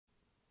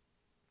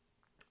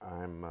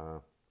I'm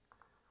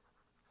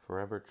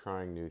forever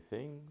trying new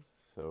things,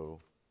 so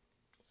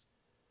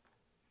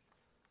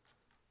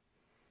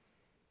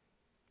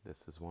this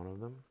is one of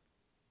them.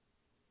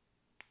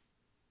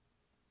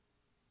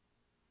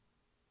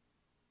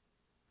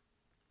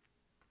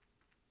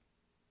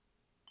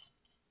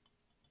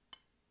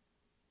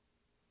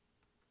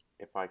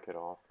 If I could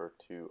offer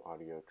 2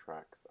 audio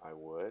tracks, I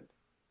would.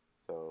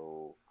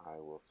 So I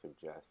will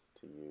suggest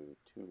to you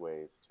 2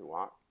 ways to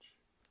watch.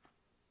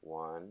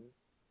 One,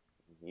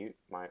 mute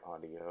my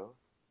audio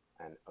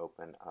and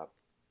open up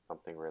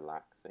something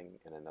relaxing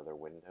in another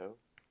window,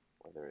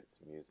 whether it's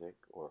music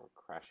or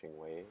crashing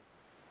waves.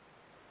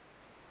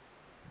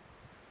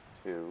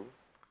 2,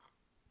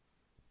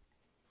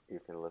 you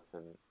can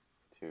listen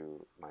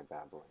to my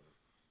babbling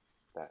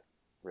that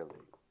really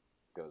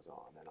goes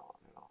on and on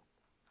and on.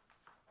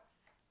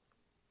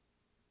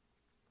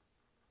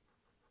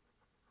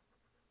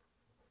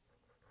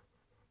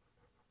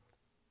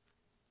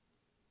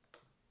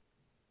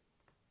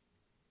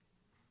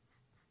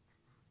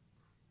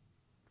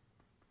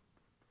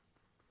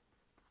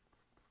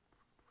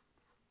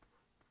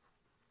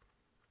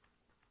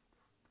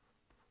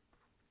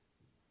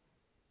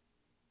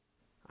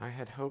 I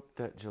had hoped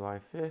that July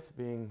 5th,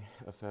 being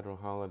a federal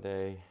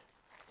holiday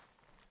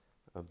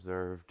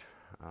observed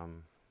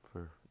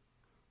for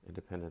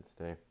Independence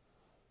Day,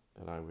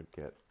 that I would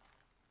get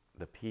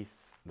the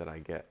peace that I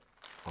get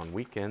on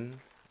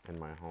weekends in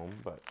my home,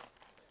 but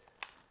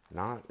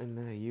not in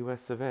the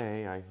US of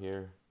A. I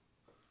hear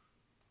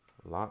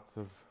lots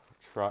of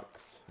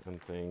trucks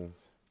and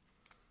things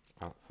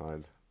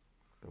outside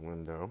the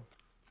window.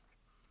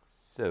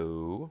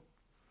 So,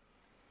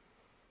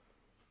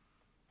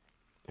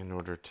 in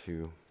order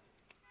to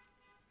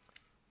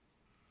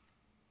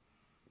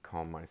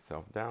calm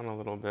myself down a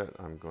little bit,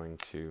 I'm going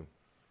to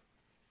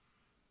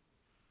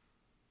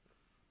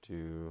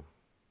do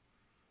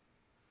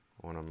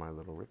one of my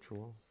little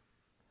rituals.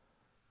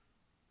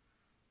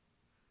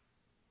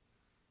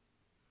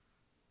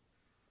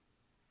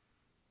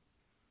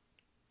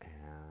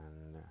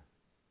 And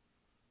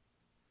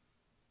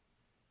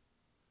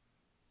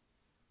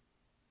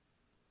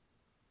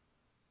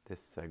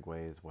this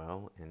segues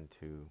well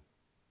into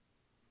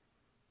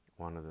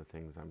one of the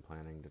things I'm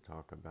planning to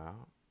talk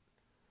about,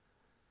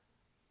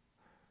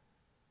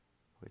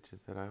 which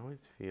is that I always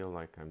feel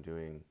like I'm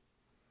doing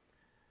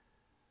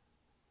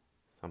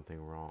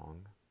something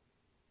wrong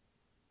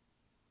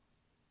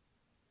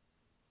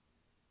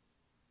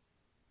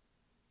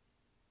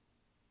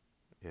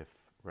if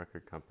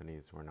record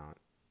companies were not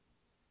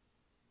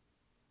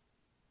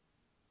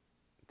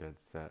dead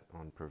set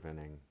on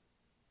preventing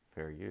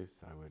fair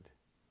use. I would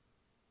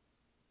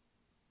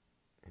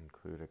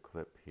include a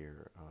clip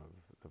here of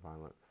the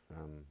Violent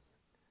Femmes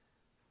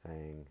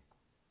saying,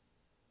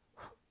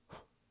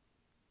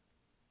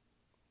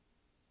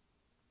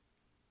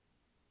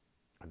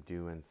 I'm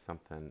doing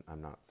something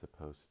I'm not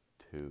supposed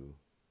to.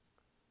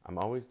 I'm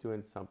always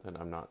doing something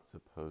I'm not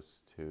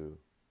supposed to.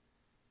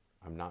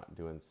 I'm not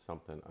doing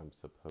something I'm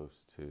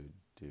supposed to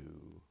do.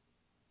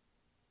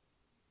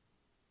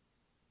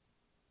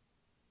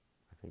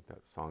 I think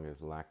that song is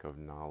Lack of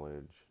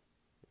Knowledge.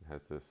 It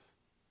has this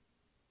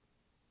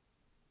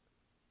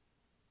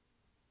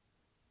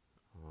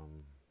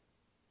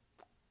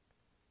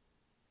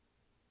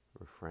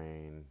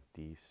refrain,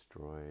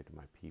 destroyed,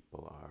 my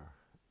people are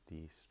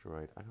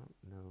destroyed. I don't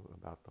know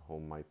about the whole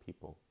my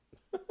people,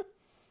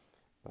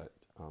 but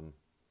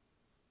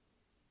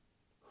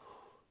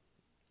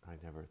I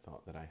never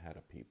thought that I had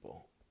a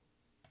people.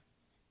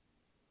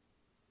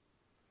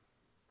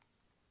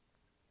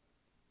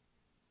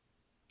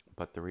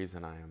 But the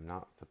reason I am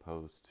not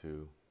supposed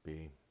to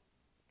be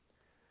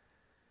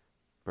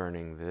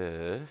burning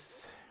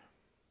this,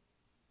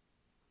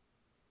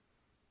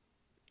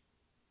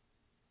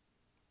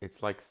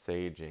 it's like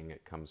saging.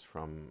 It comes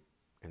from,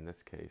 in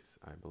this case,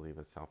 I believe,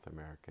 a South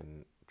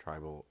American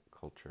tribal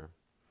culture.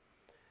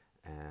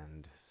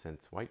 And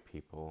since white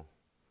people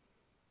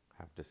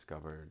have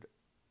discovered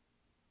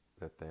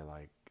that they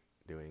like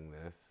doing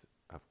this,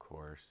 of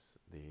course,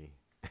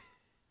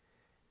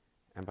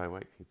 and by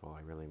white people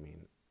I really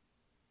mean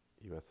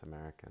US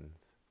Americans,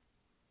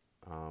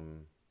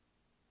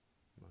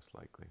 most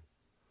likely,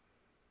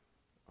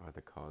 are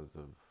the cause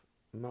of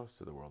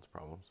most of the world's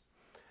problems.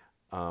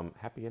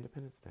 Happy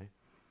Independence Day.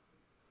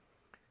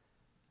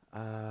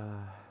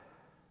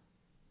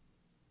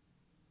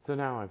 So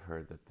now I've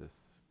heard that this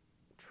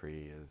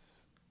tree is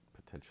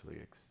potentially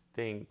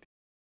extinct,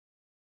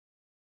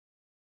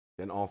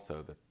 and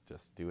also that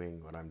just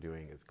doing what I'm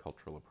doing is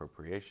cultural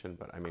appropriation.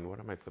 But I mean, what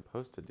am I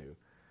supposed to do?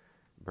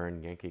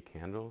 Burn Yankee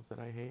candles that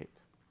I hate?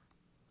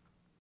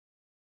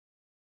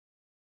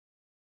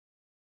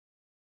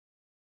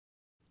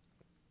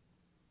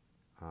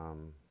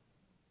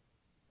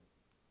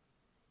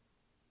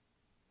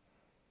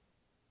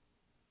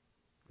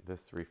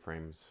 This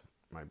reframes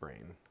my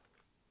brain.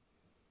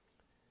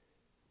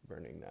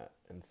 Burning that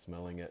and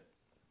smelling it.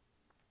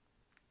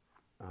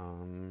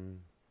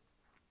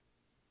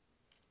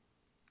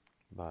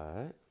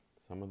 But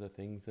some of the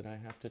things that I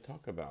have to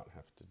talk about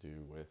have to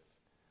do with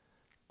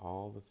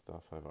all the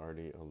stuff I've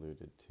already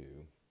alluded to.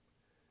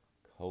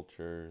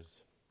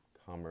 Cultures,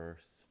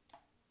 commerce.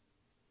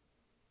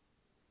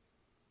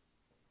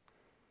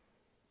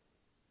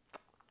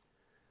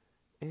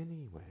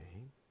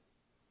 Anyway,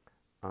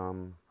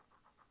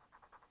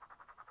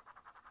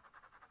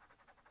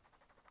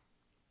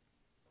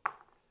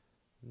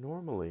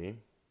 normally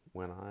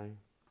when I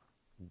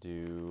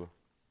do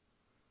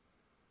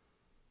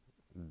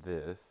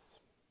this,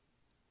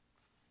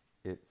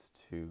 it's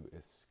to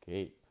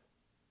escape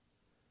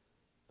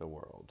the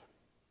world,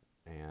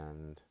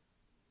 and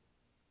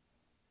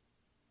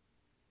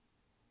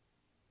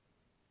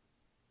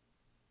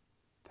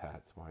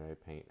that's why I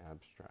paint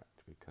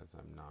abstract, because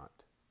I'm not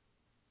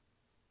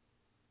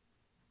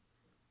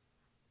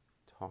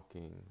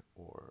talking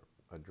or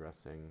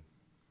addressing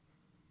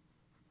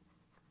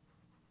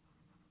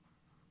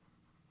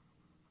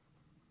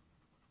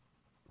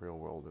real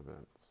world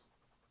events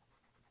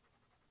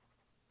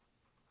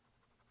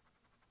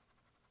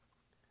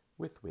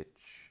with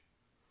which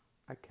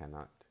I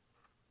cannot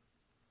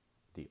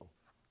deal.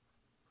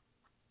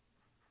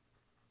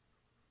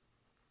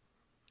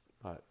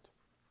 But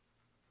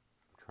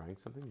I'm trying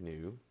something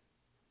new,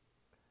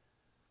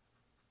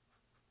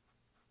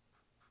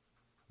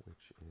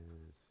 which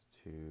is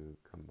to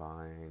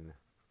combine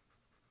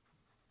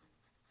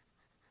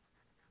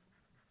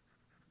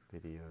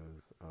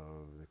videos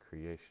of the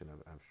creation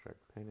of abstract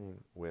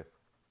painting with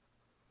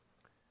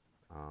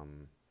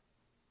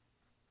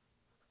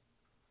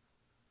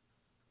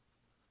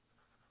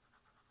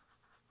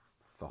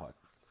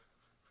thoughts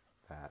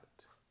that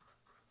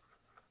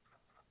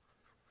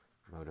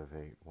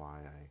motivate why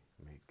I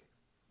make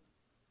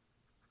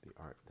the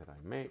art that I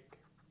make.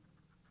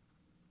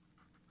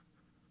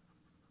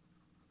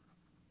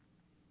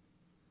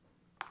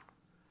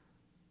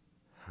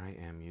 I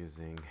am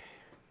using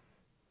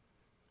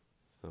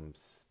some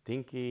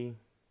stinky,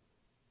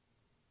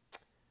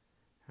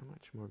 how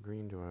much more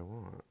green do I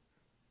want?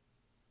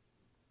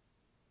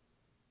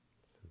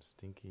 Some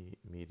stinky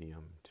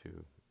medium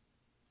to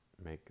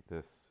make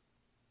this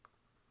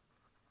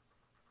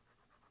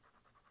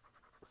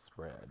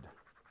spread.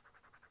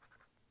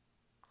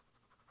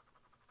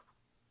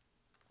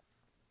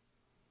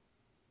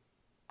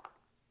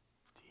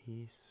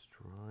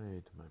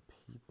 Destroyed, my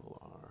people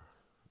are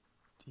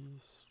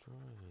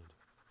destroyed.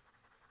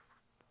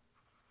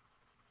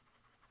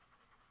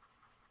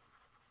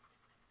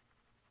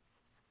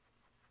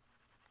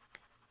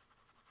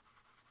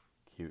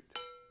 Cute.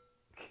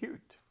 Cute.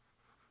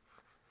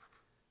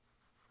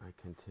 I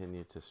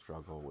continue to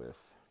struggle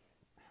with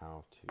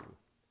how to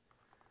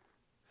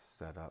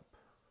set up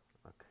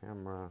a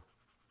camera,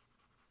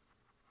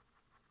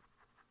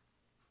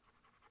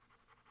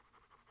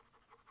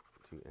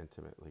 to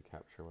intimately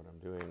capture what I'm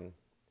doing.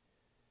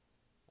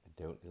 I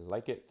don't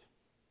like it.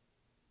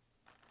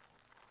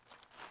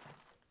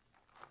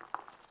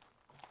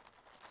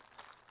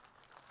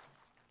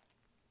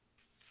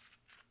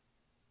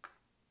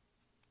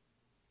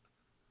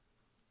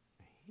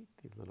 I hate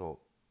these little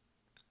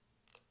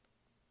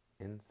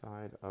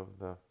inside of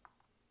the,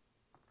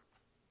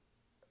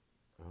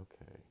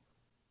 okay,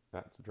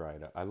 that's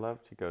dried up. I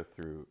love to go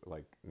through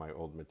like my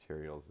old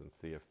materials and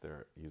see if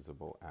they're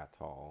usable at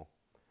all.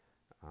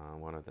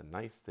 One of the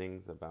nice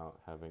things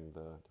about having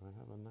the, do I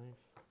have a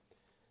knife?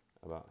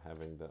 About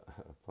having the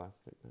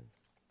plastic knife?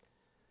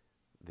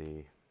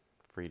 The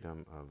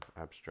freedom of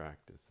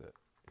abstract is that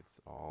it's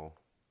all,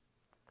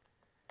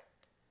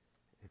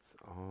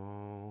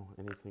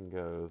 anything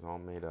goes, all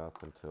made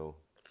up until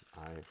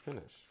I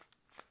finish.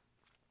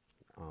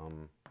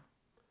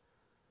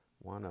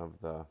 One of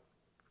the,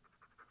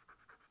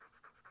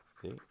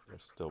 see,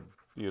 there's still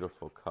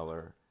beautiful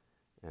color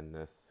in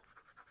this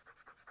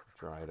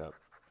dried up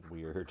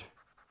weird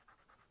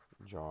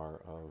jar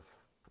of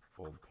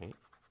old paint.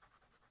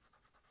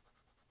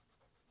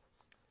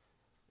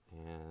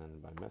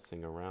 And by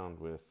messing around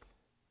with,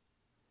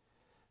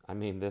 I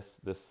mean, this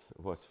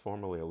was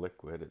formerly a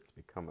liquid, it's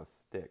become a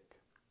stick.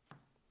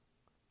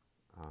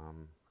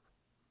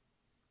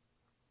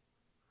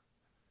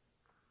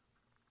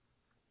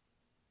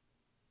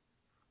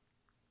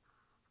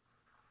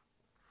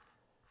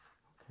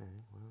 Okay,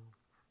 well.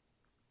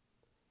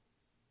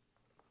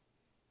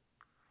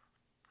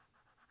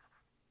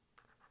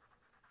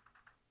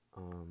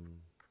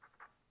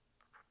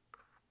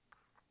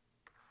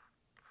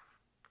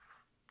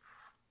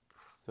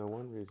 So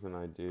one reason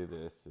I do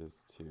this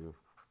is to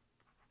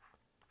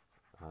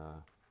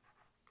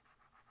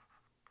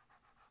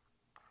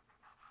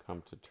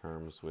come to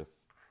terms with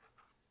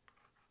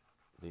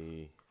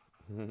the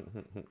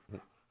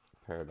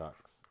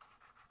paradox,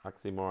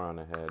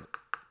 oxymoron ahead,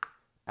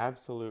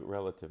 absolute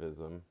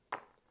relativism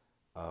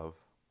of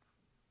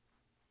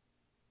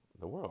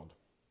the world.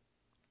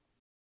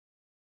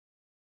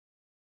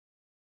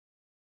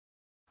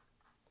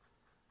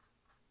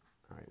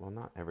 All right, well,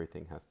 not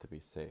everything has to be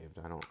saved.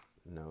 I don't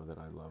know that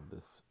I love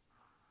this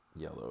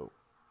yellow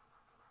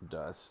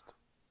dust.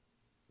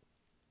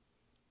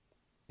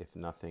 If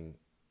nothing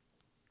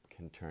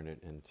can turn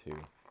it into,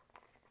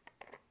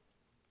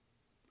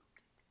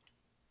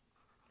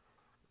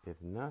 if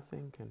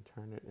nothing can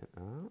turn it in,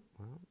 oh,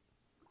 well,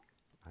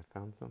 I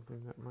found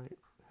something that might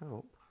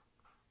help.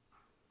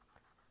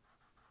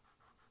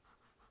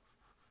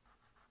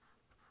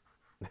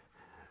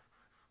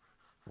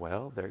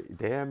 Well, there,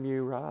 damn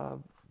you,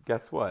 Rob.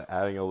 Guess what?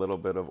 Adding a little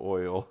bit of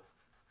oil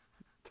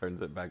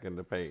turns it back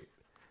into paint.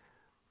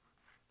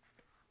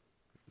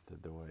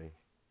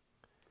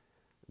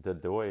 The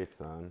doy,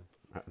 son.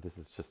 This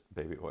is just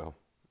baby oil.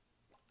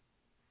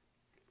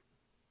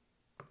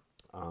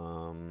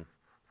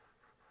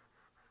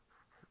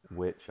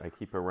 Which I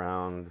keep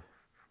around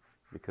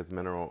because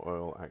mineral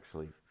oil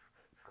actually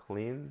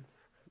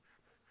cleans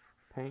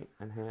paint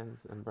and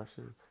hands and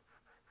brushes.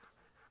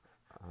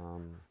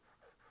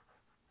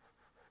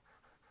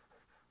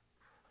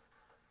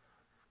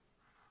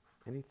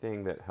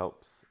 Anything that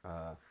helps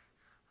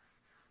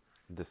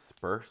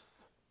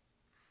disperse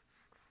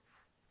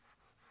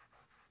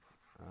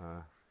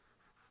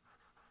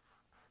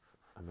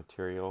a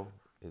material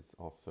is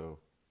also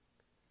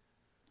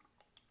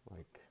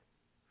like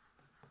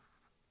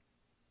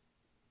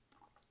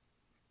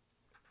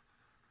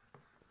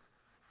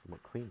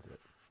what cleans it.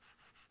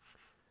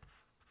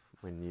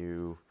 When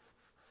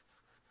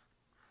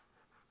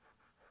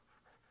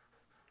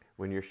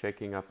you're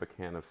shaking up a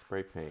can of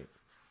spray paint,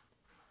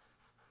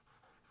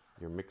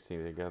 you're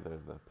mixing together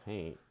the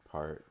paint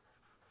part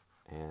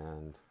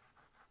and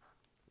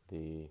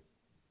the,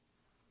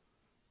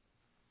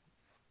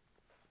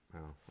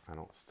 well, I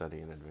don't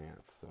study in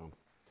advance, so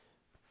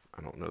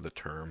I don't know the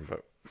term,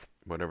 but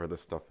whatever the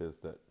stuff is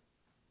that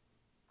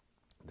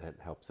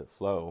helps it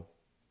flow,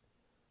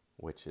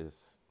 which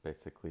is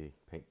basically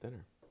paint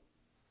thinner.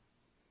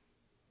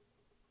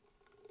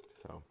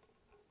 So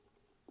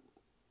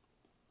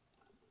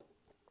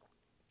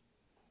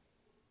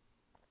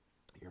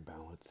you're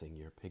balancing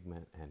your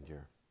pigment and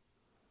your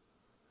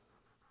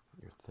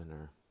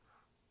thinner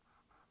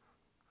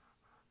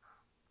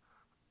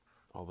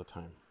all the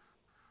time.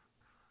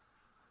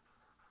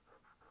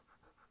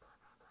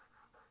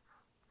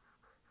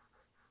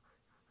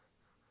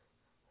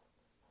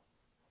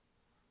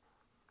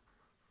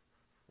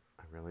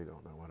 I really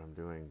don't know what I'm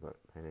doing, but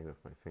painting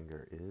with my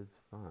finger is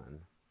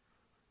fun.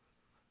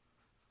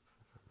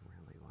 I'm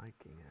really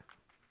liking it.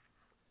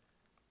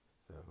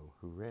 So,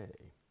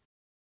 hooray.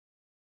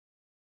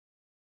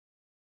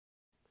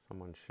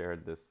 Someone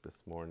shared this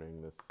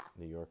morning, this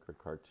New Yorker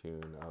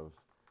cartoon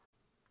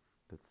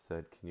that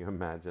said, can you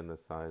imagine the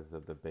size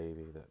of the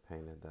baby that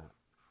painted that?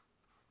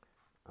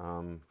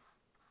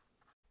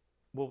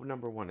 Well,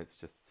 number one, it's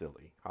just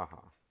silly.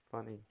 Haha,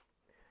 funny.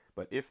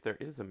 But if there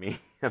is a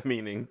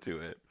meaning to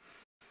it,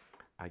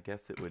 I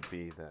guess it would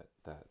be that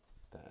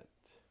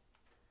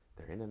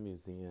they're in a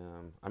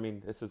museum. I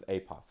mean, this is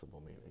a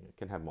possible meaning. It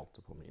can have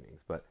multiple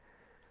meanings, but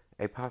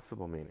a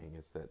possible meaning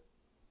is that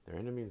they're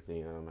in a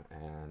museum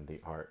and the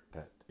art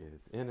that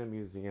is in a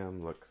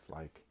museum looks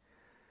like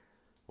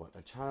what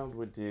a child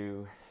would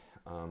do.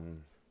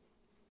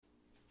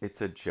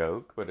 It's a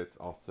joke, but it's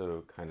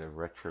also kind of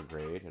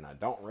retrograde, and I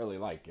don't really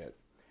like it.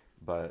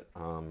 But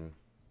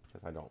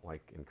because I don't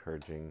like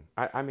encouraging.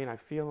 I mean, I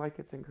feel like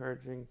it's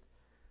encouraging.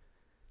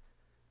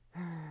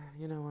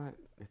 You know what?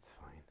 It's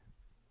fine.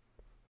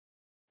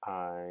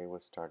 I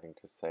was starting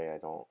to say I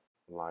don't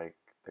like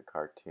the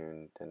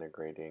cartoon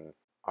denigrating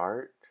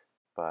art,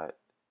 but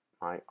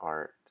my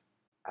art,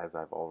 as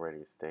I've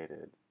already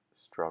stated,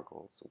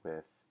 struggles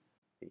with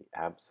the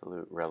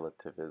absolute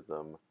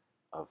relativism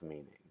of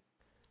meaning.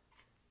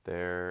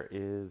 There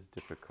is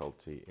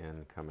difficulty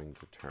in coming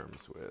to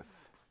terms with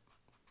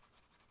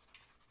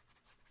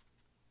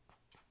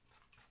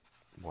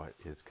what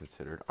is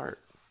considered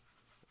art.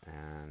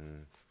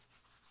 And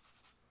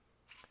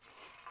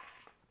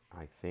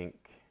I think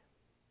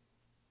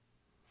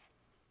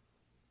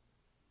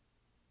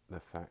the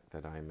fact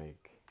that I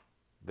make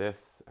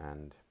this,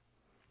 and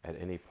at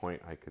any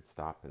point I could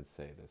stop and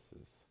say this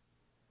is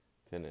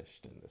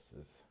finished and this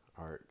is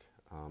art.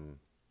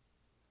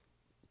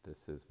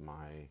 This is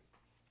my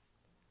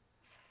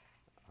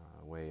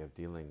way of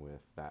dealing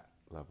with that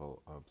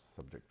level of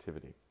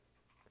subjectivity.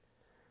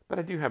 But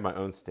I do have my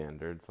own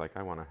standards. Like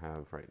I want to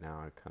have, right now,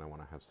 I kind of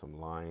want to have some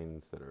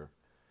lines that are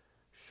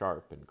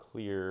sharp and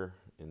clear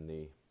in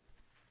the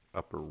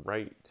upper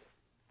right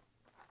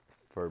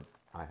for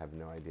I have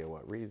no idea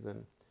what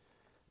reason.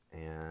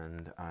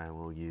 And I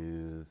will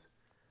use,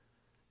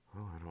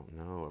 oh, I don't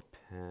know,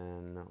 a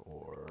pen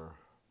or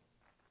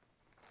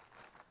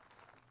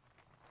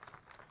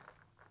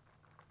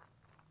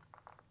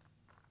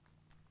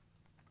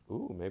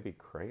ooh, maybe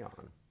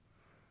crayon.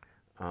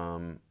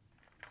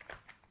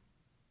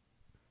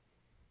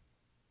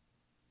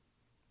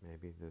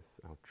 Maybe this,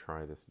 I'll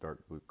try this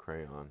dark blue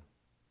crayon.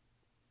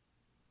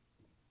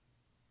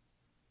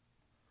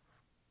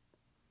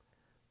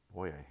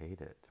 Boy, I hate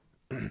it.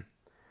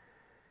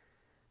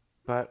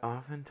 But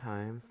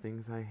oftentimes,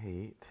 things I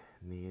hate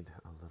need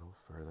a little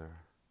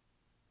further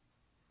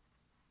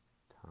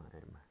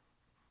time.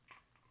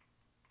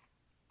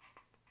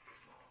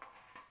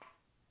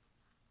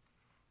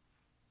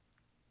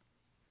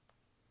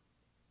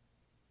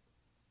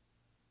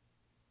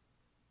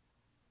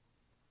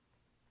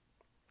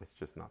 It's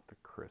just not the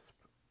crisp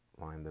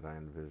line that I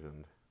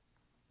envisioned.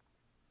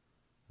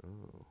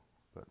 Oh,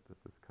 but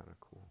this is kind of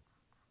cool.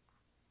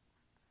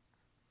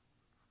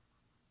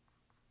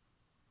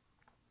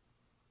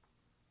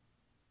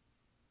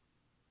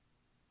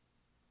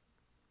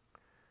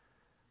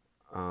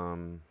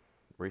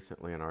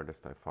 Recently, an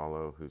artist I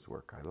follow whose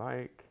work I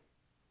like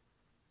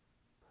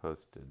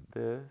posted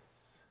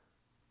this.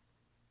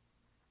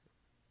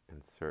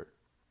 Insert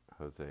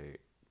Jose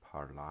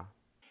Parla.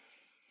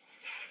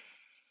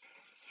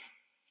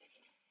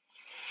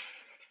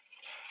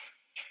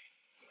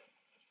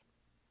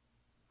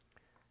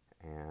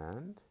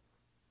 And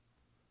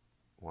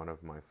one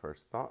of my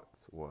first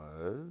thoughts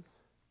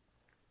was,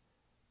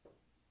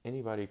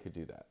 anybody could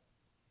do that.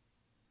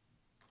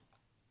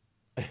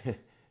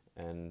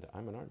 And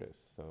I'm an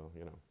artist, so,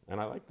 you know, and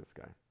I like this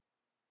guy.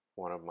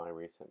 One of my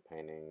recent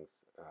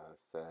paintings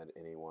said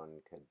anyone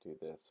could do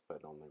this,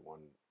 but only one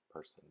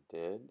person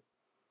did.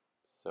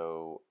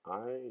 So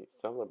I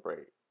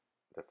celebrate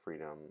the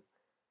freedom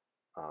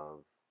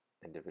of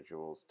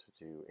individuals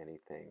to do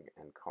anything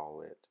and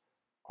call it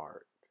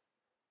art.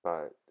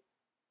 But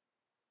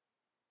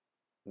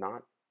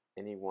not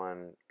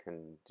anyone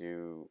can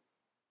do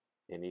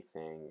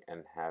anything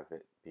and have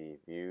it be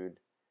viewed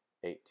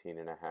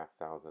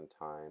 18,500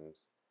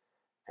 times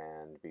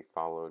and be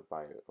followed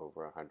by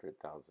over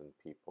 100,000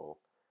 people,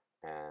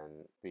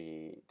 and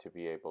to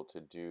be able to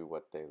do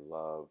what they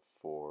love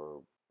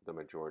for the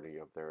majority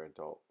of their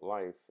adult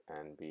life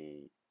and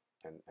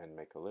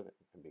make a living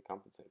and be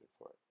compensated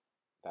for it.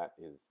 That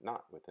is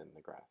not within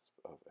the grasp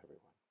of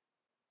everyone.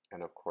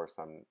 And of course,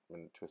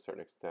 to a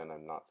certain extent,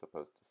 I'm not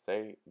supposed to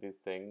say these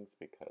things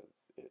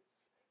because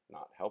it's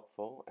not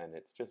helpful and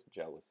it's just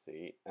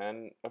jealousy.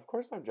 And of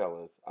course I'm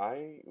jealous.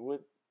 I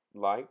would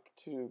like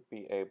to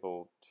be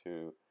able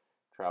to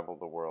travel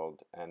the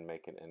world and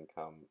make an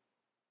income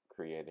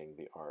creating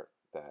the art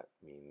that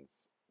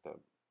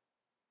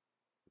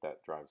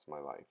that drives my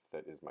life,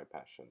 that is my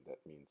passion, that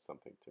means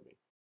something to me.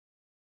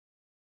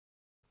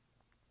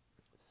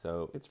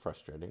 So it's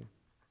frustrating.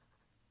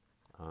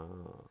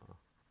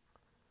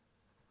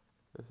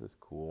 This is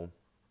cool.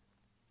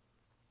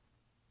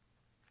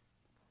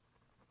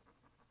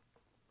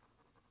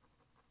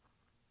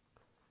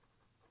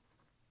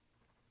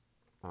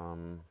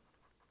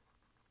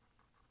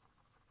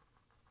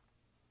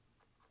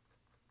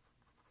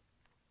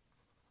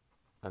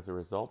 As a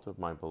result of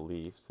my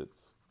beliefs,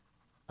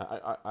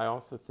 I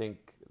also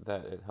think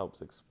that it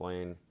helps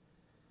explain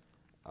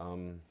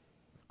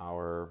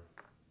our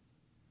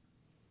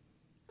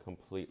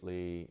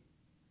completely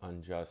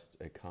unjust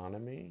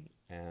economy.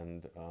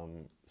 And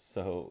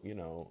so, you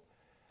know,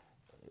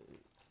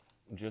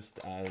 just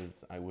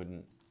as I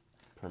wouldn't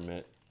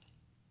permit,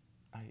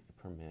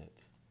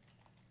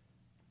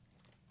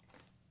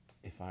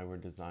 if I were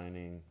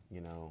designing,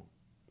 you know,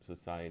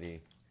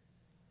 society,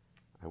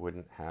 I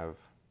wouldn't have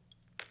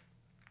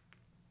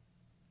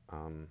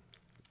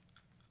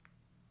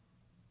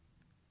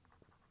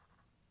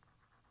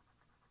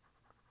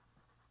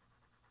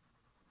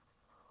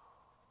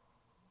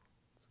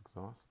it's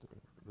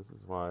exhausting. This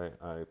is why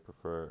I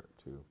prefer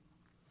to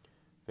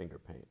finger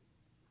paint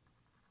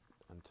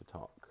and to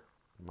talk.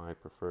 My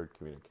preferred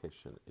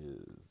communication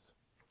is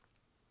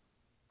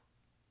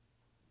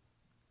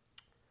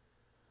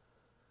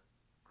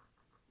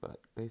but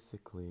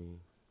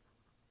basically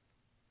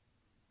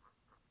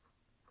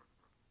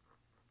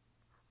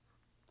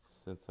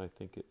since I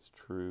think it's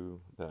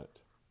true that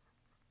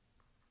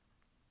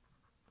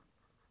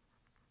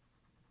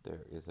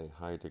there is a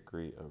high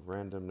degree of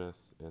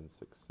randomness in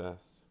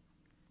success,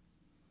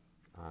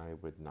 I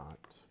would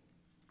not,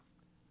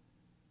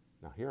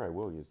 now here I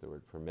will use the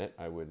word permit,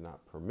 I would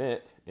not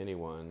permit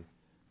anyone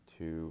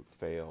to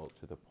fail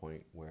to the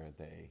point where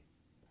they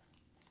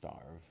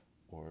starve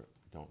or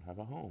don't have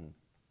a home.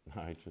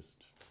 I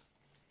just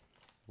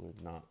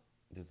would not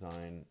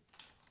design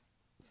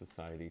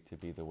society to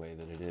be the way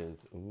that it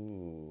is.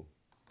 Ooh.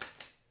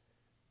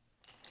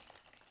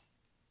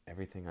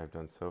 Everything I've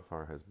done so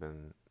far has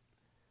been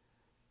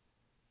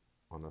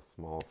on a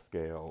small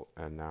scale,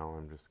 and now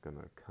I'm just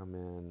gonna come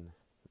in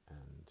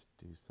and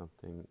do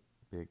something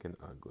big and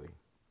ugly.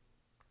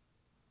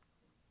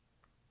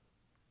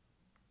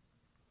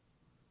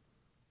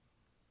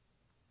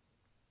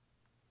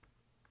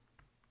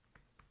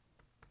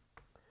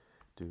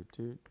 Do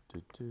do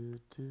do do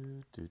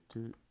do do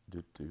do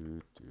do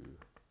do do.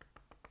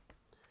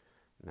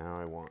 Now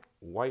I want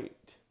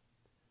white,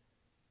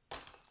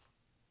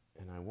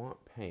 and I want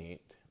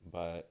paint,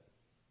 but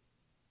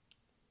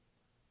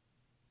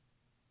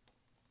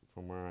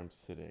from where I'm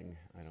sitting,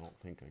 I don't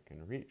think I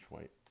can reach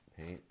white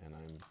paint, and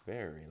I'm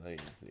very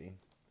lazy.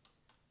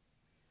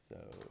 So,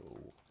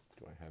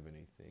 do I have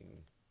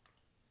anything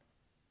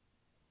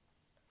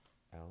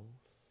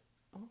else?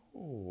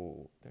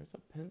 Oh, there's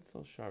a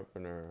pencil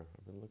sharpener.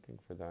 I've been looking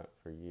for that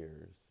for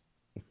years.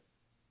 Not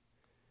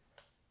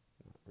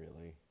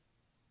really.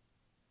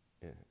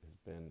 It has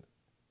been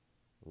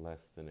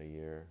less than a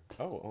year.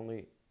 Oh,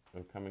 only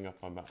coming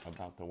up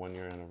about the 1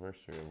 year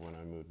anniversary of when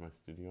I moved my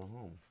studio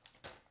home.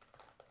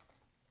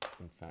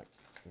 In fact,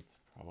 it's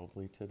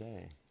probably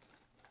today.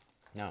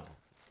 No,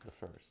 the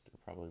 1st. It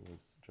probably was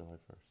July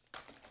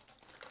 1st.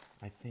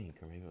 I think,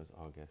 or maybe it was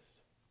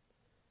August.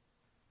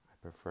 I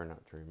prefer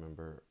not to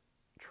remember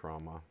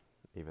trauma,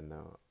 even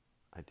though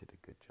I did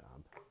a good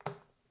job.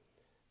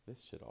 This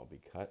should all be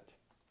cut.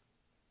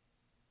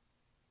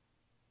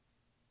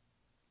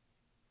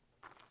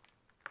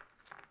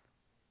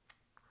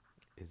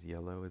 Is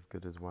yellow as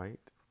good as white?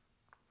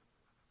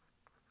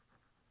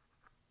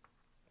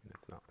 And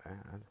it's not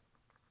bad.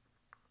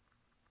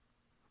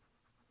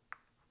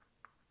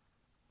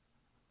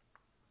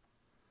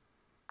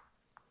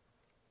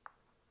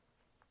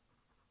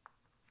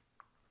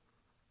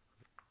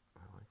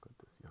 I like what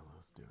this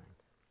yellow's doing.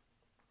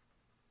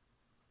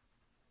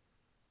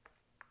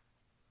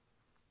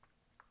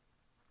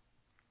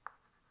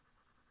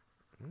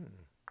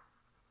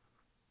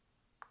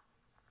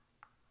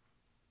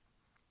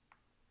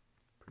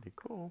 Pretty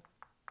cool.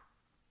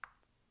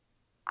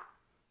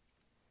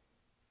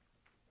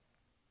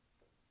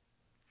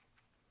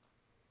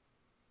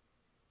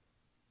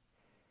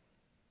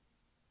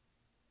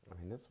 I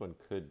mean, this one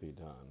could be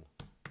done.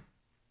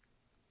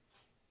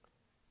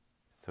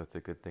 So it's a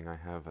good thing I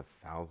have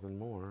 1,000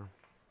 more.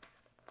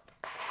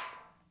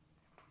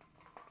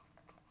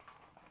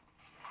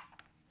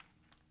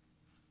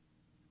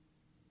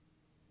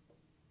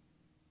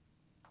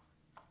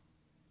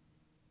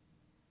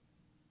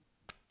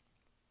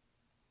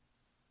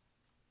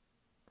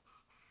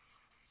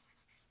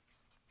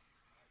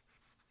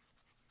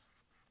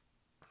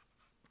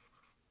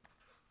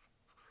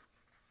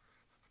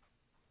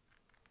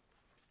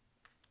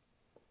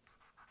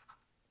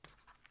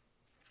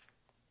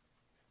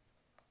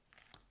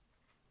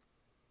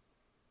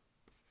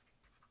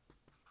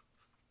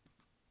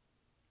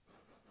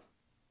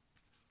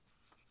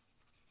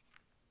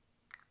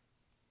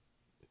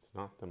 It's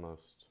not the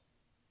most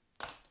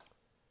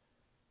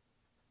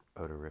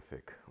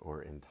odorific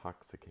or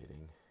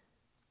intoxicating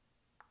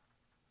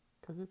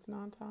because it's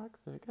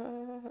non-toxic.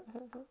 I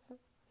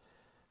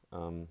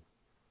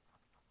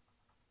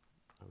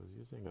was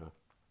using a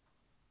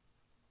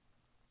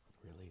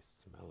really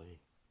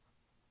smelly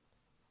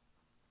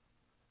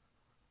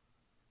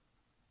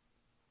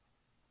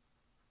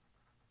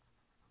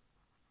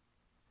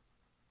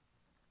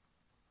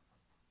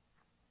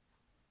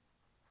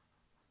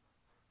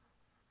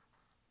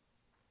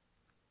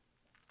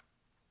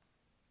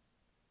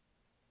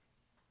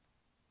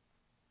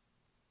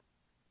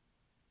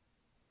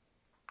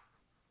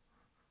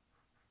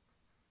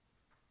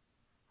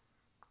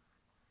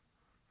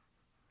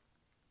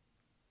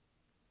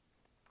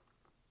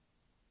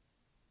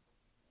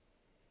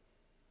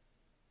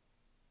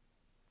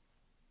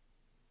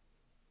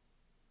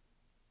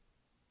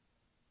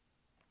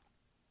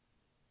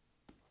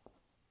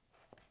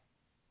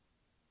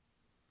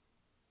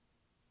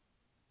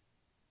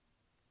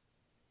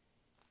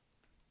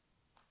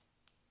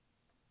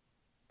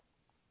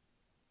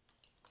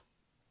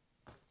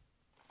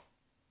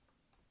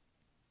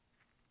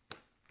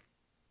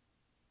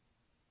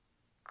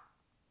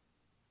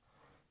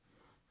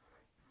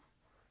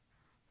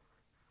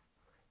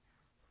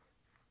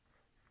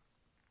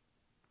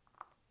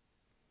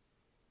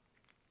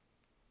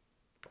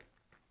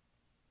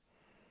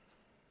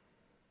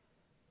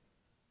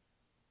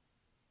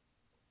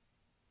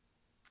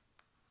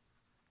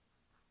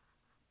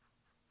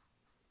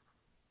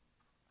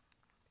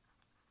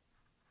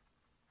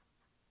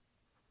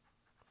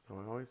So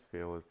I always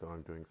feel as though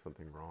I'm doing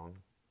something wrong,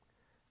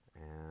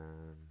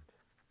 and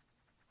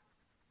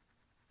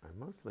I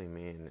mostly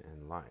mean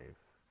in life,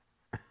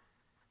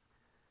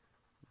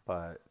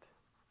 but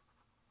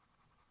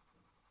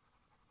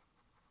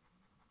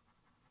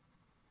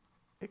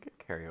it could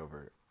carry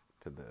over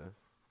to this.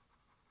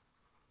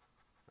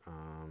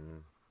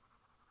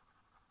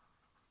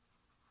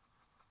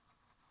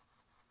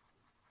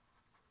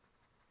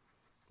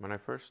 When I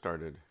first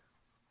started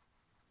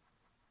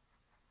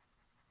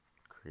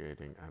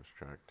creating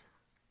abstract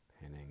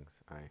paintings,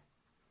 I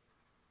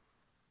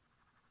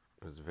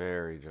was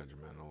very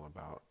judgmental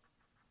about,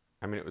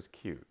 I mean, it was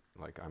cute.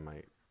 Like, I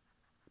might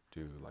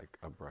do like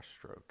a brush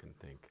stroke and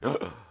think,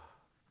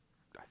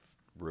 I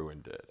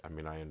ruined it. I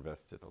mean, I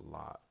invested a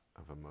lot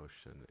of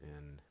emotion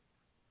in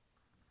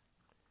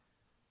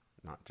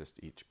not just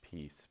each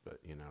piece, but,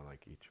 you know,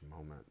 like each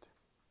moment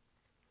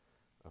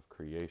of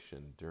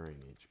creation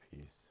during each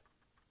piece.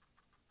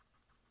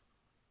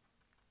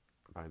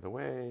 By the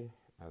way,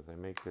 as I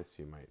make this,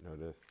 you might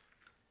notice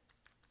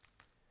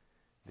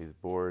these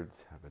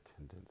boards have a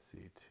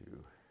tendency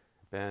to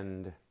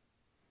bend.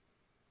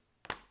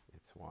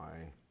 It's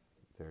why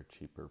they're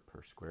cheaper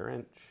per square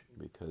inch,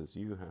 because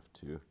you have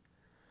to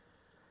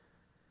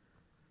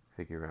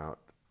figure out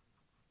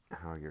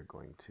how you're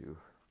going to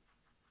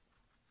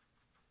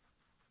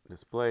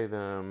display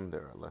them.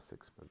 They're a less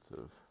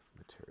expensive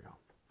material.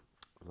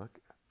 Look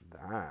at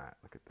that.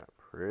 Look at that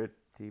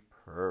pretty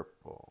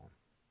purple.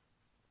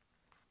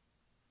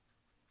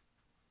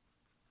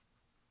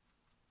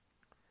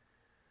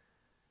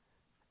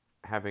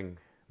 Having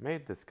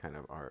made this kind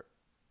of art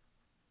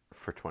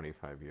for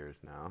 25 years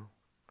now.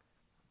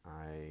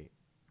 I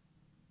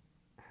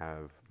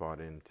have bought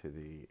into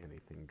the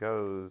anything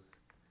goes.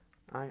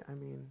 I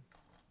mean,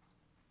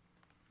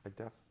 I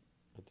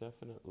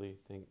definitely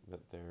think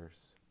that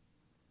there's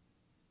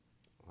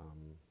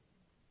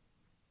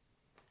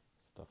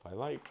stuff I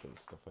like and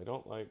stuff I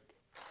don't like.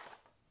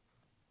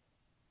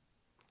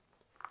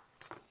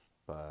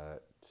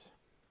 But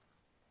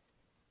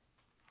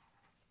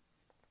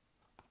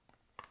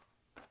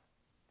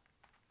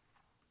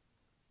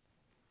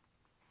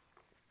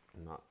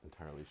I'm not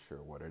entirely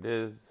sure what it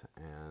is.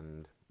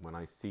 And when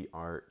I see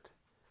art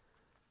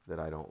that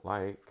I don't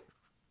like,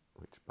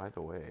 which, by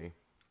the way,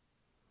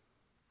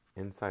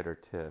 insider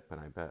tip,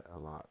 and I bet a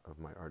lot of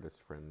my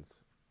artist friends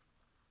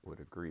would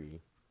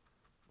agree,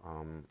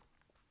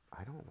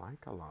 I don't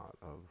like a lot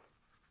of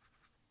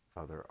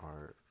other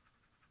art.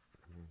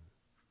 I mean,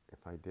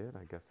 if I did,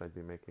 I guess I'd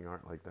be making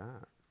art like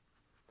that.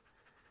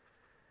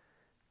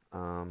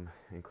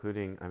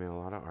 Including, I mean, a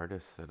lot of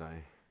artists that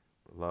I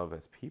love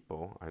as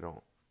people, I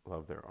don't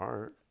love their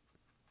art.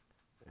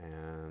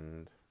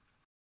 And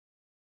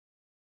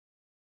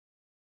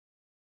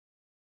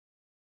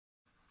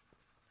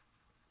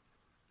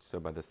so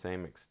by the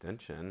same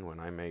extension, when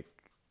I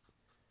make,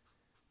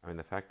 I mean,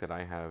 the fact that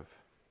I have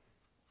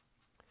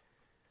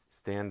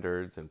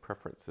standards and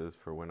preferences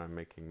for when I'm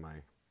making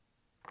my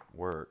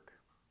work,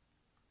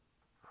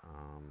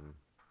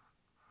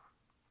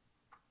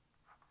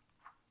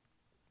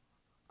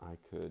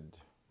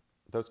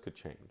 those could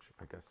change,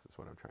 I guess is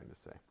what I'm trying to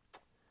say.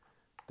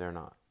 They're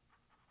not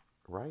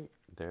right,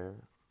 they're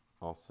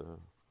also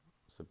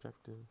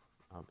subjective,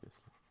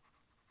 obviously.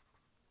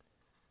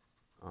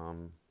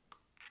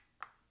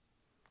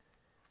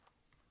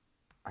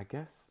 I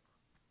guess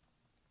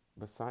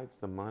besides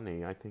the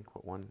money, I think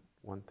what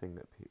one thing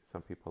that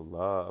some people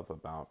love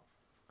about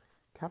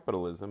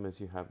capitalism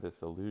is you have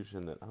this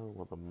illusion that, oh,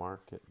 well, the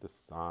market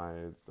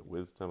decides, the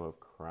wisdom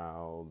of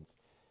crowds.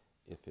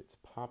 If it's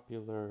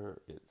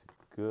popular, it's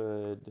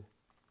good.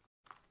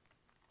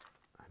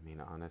 I mean,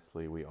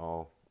 honestly, we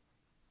all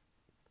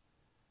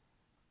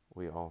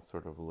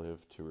sort of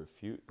live to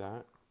refute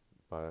that,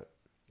 but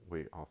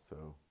we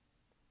also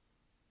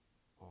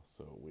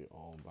we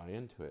all buy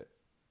into it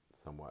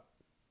somewhat.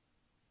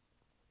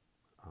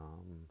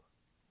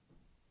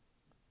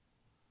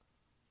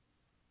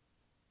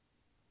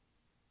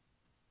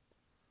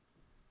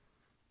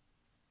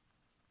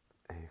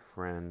 A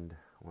friend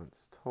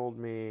once told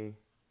me,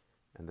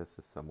 and this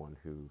is someone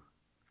who,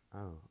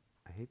 oh,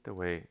 I hate the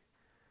way,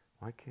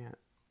 why can't,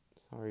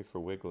 sorry for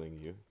wiggling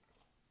you.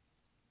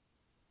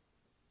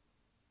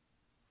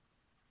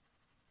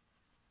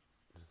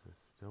 Does this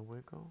still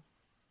wiggle?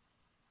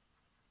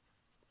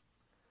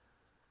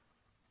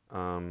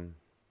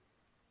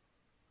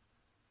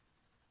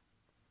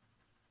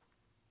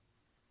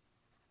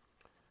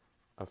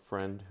 A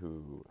friend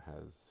who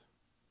has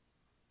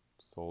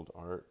sold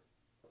art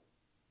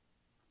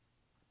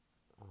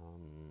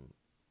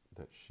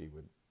that she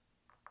would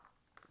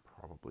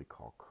probably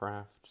call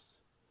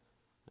crafts,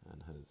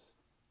 and has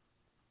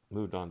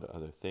moved on to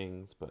other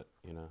things, but,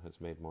 you know, has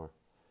made more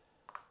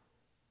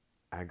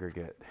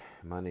aggregate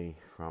money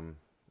from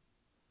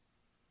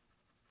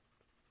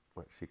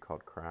what she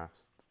called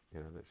crafts, you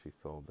know, that she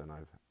sold than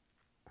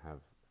have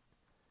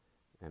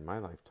in my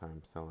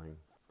lifetime selling.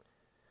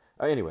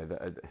 Anyway,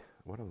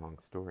 what a long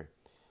story.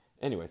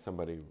 Anyway,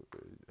 somebody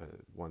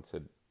once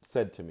had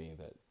said to me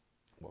that,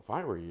 well, if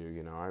I were you,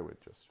 you know, I would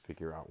just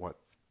figure out what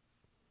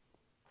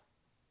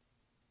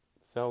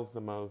sells the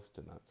most,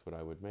 and that's what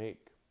I would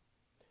make.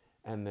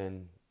 And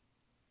then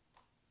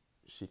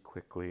she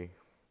quickly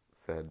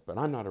said, but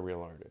I'm not a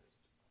real artist.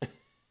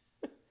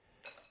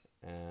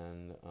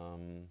 And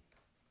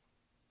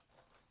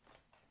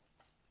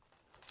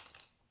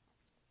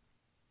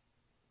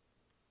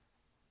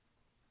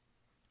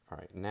all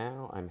right,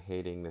 now I'm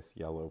hating this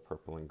yellow,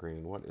 purple, and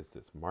green. What is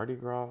this, Mardi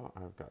Gras?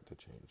 I've got to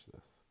change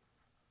this.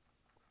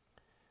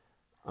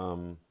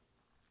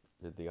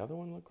 Did the other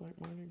one look like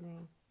Mardi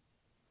Gras?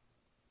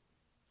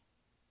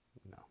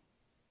 No.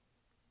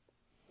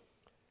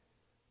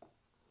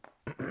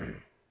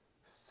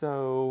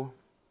 So,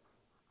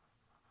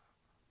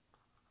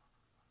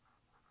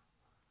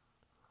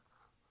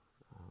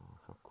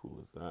 how cool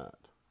is that?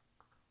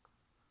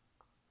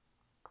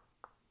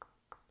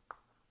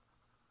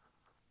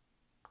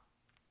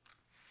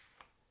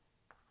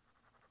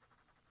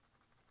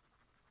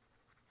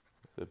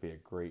 This would be a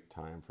great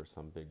time for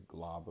some big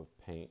glob of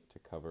paint to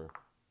cover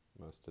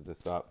most of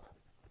this up.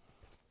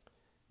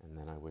 And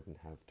then I wouldn't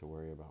have to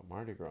worry about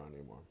Mardi Gras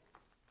anymore.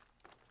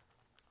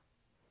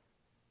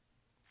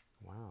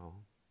 Wow.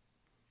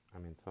 I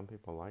mean, some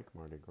people like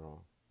Mardi Gras.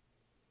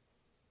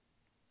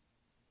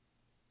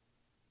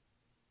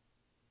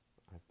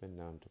 I've been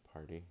known to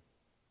party.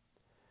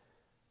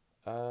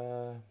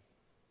 I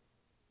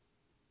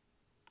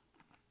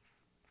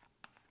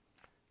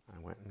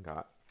went and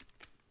got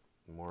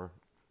more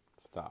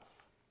stuff.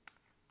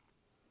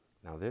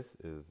 Now this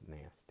is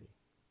nasty.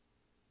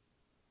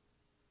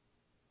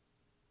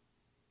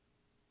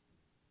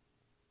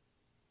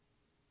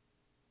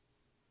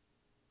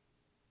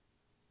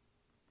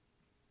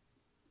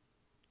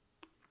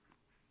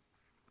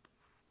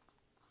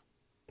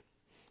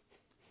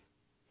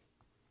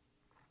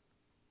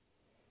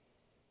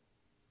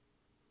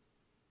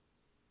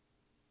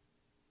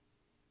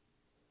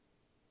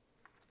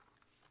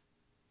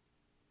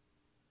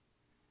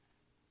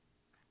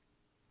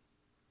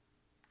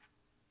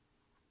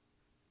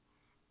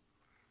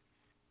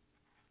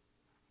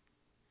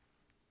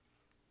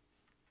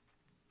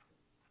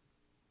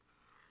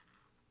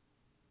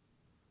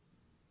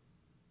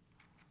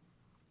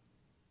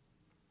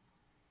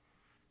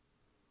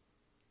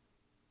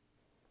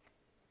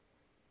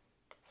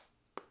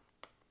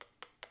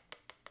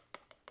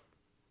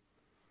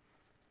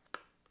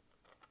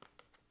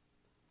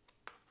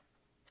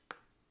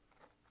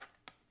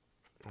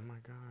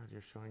 God,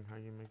 you're showing how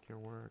you make your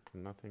work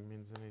and nothing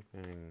means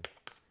anything.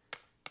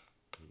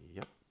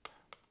 Yep.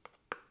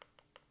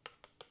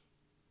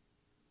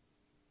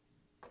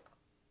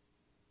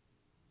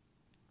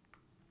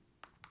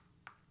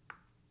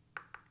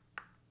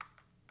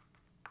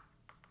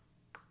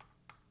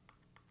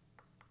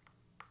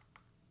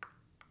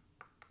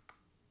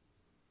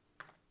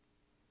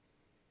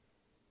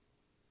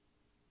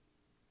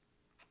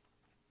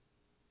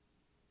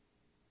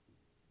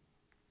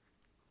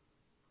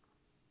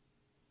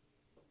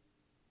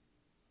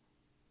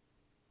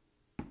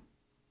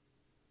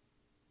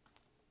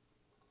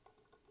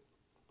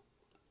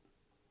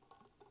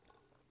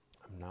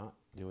 I'm not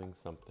doing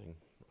something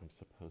I'm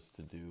supposed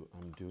to do.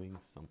 I'm doing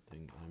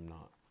something I'm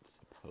not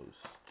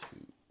supposed to.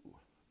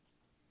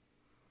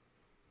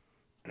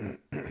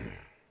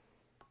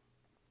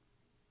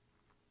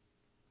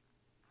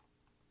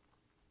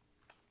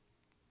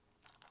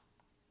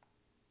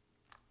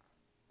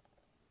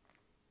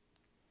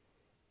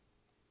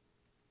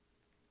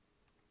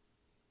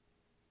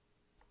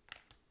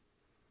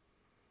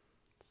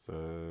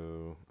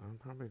 So I'll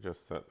probably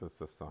just set this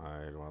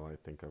aside while I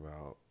think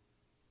about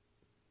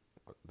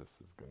what this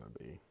is going to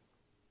be.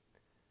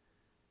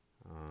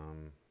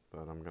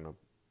 But I'm going to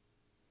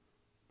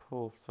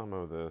pull some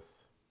of this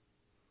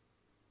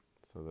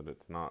so that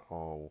it's not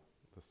all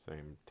the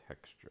same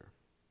texture.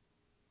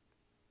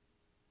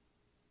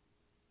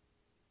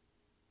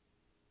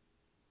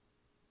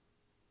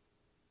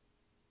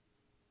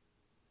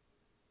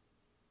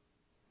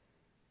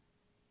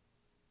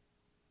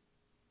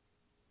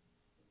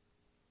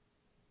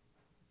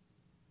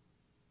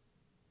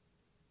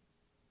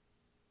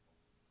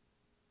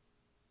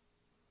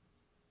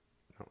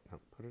 No,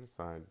 put it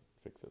aside,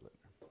 fix it later.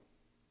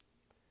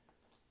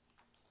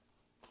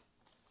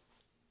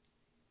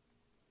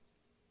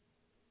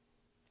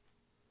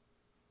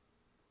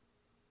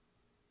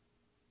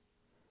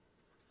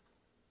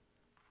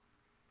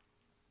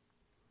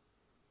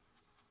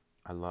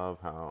 I love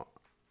how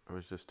I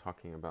was just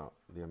talking about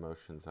the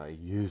emotions I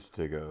used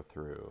to go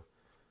through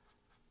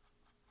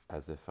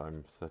as if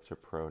I'm such a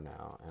pro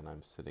now, and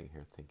I'm sitting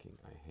here thinking,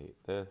 I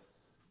hate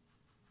this,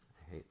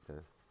 I hate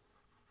this,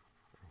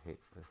 I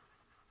hate this,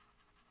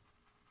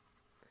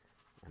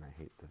 and I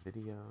hate the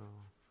video.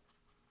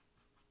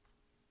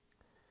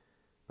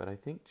 But I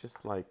think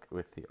just like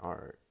with the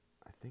art,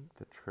 I think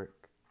the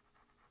trick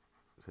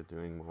to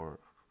doing more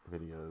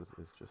videos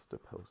is just to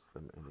post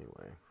them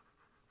anyway.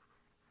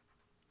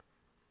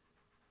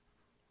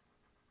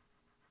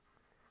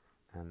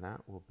 And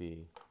that will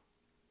be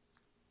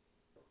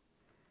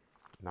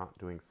not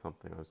doing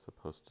something I was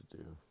supposed to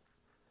do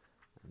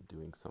and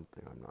doing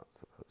something I'm not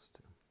supposed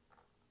to.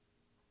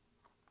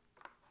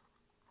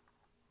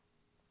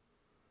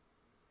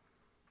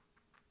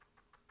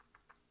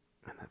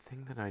 And the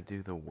thing that I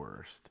do the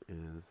worst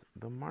is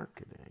the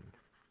marketing.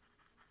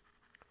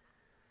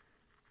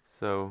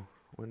 So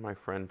when my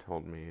friend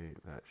told me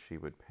that she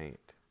would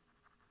paint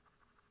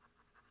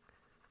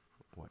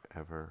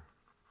whatever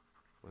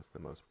was the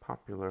most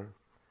popular,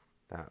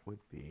 that would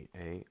be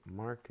a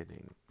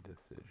marketing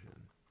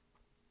decision.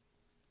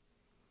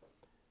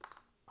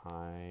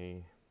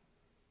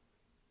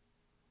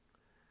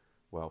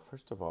 Well,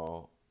 first of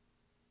all,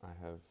 I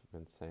have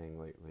been saying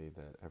lately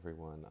that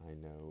everyone I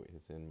know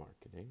is in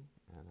marketing,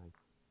 and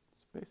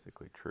it's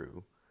basically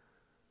true.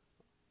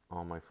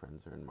 All my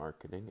friends are in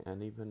marketing,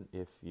 and even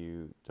if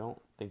you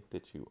don't think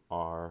that you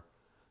are,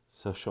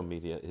 social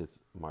media is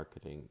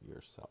marketing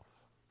yourself.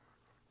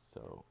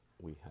 So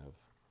we have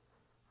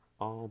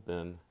all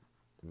been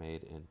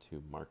made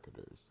into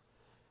marketers.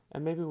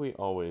 And maybe we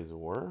always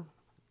were,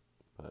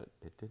 but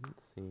it didn't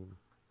seem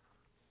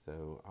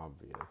so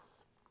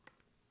obvious,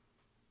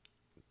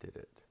 did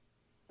it?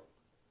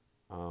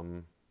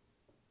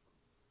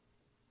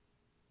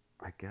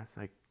 I guess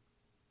I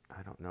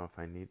don't know if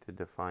I need to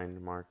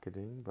define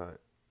marketing,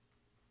 but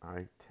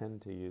I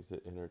tend to use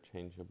it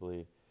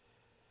interchangeably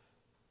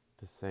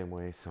the same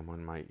way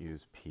someone might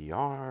use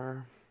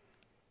PR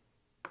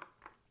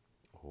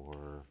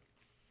or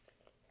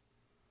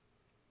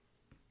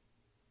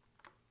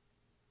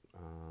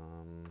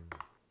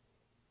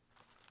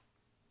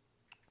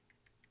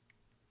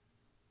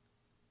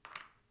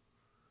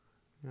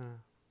yeah,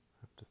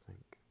 I have to think.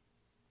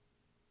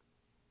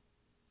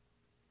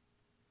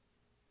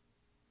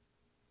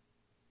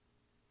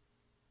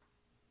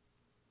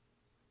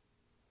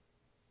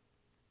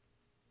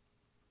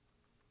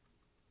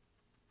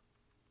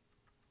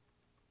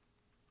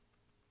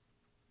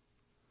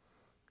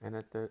 And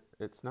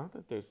it's not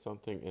that there's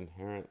something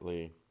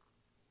inherently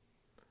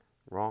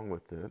wrong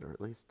with it, or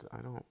at least I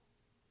don't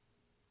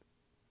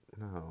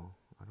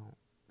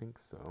think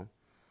so.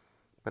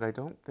 But I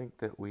don't think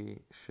that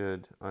we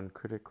should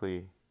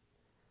uncritically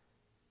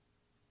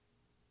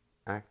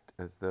act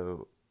as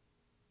though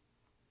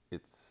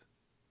it's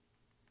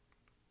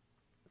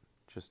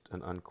just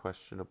an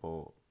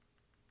unquestionable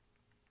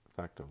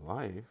fact of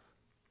life.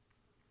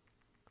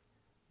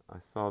 I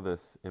saw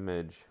this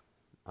image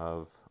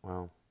of,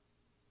 well,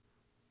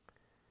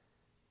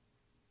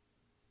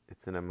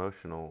 it's an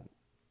emotional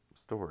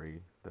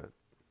story that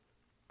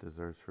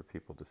deserves for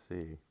people to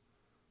see.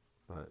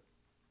 But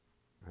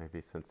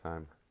maybe since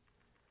I'm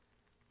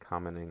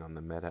commenting on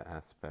the meta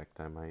aspect,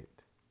 I might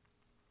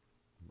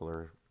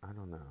blur, I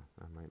don't know,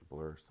 I might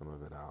blur some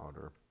of it out,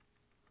 or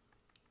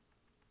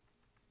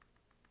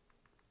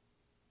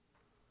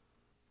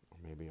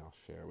maybe I'll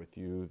share with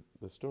you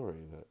the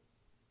story that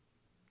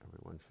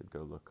everyone should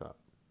go look up.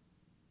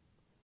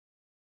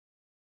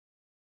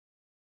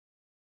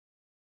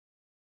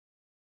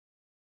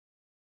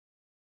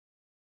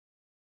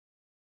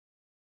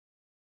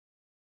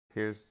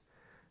 Here's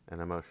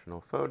an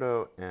emotional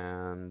photo,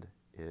 and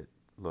it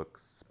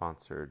looks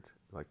sponsored,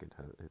 like it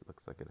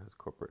looks like it has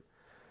corporate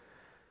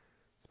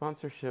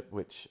sponsorship,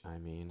 which, I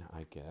mean,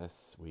 I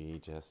guess we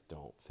just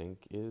don't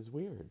think is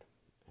weird.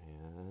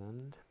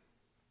 And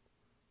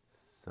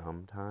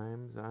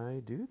sometimes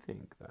I do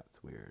think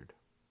that's weird.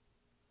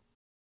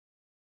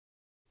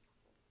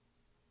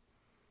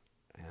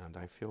 And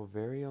I feel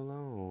very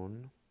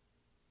alone.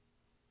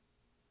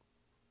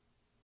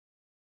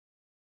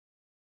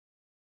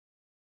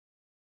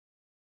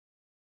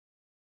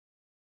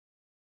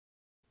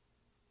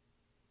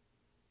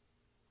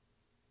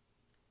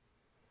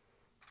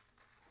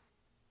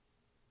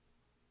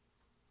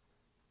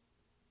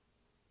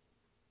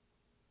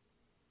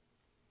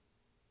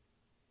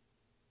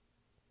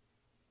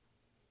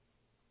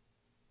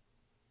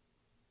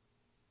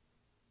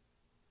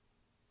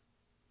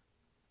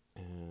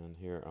 And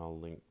here I'll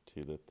link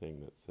to the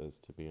thing that says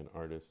to be an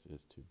artist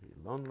is to be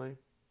lonely.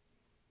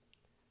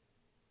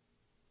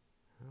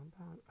 How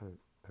about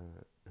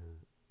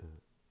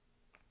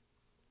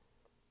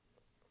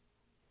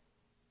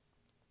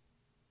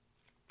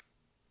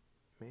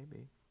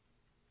maybe.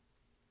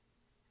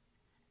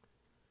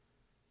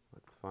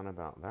 What's fun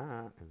about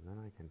that is then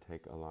I can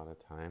take a lot of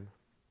time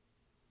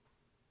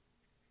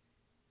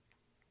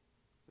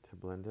to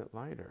blend it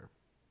lighter.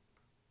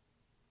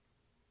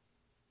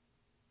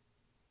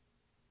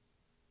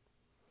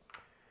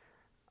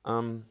 I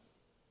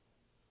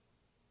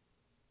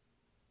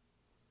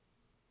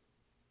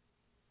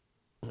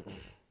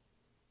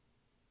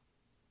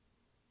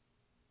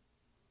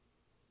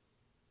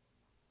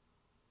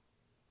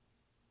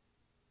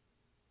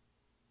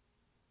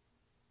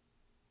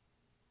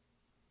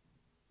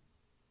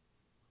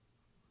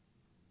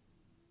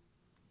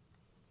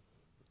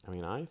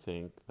mean, I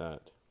think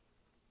that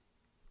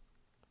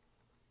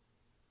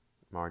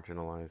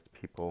marginalized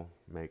people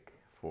make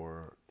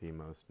for the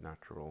most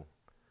natural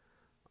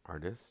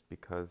artists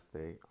because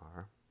they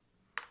are,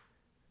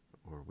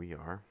 or we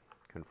are,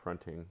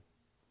 confronting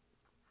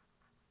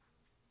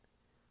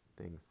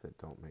things that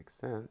don't make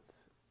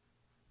sense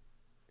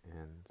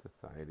in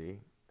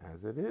society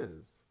as it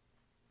is.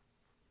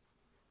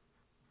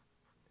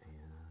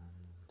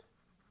 And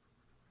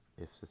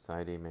if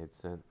society made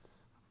sense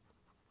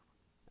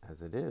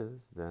as it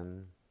is,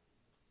 then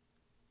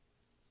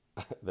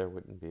there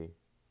wouldn't be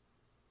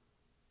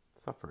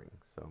suffering.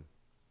 So,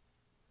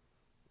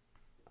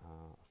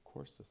 of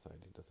course,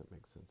 society doesn't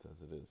make sense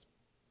as it is.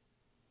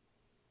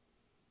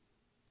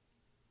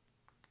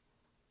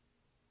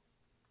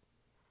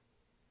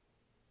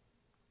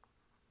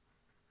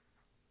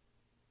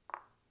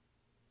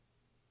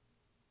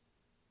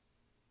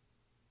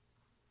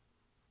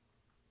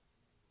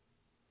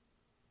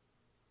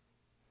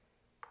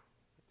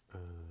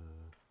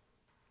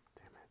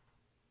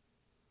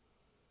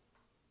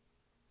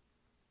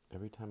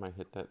 Every time I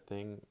hit that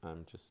thing,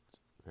 I'm just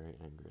very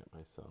angry at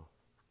myself.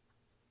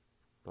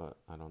 But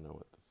I don't know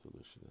what the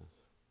solution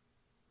is.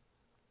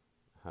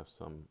 I have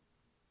some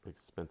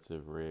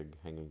expensive rig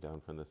hanging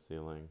down from the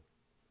ceiling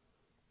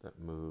that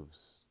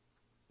moves,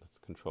 that's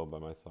controlled by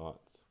my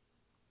thoughts.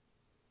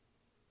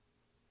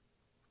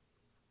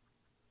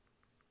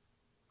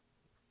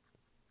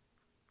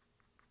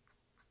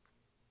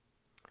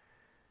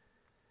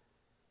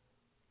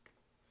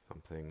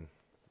 Something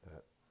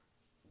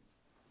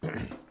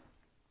that,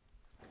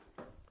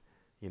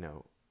 you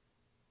know,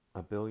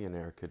 a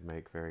billionaire could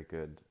make very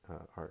good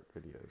art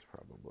videos,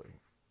 probably.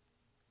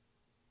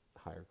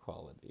 Higher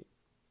quality.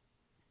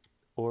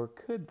 Or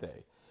could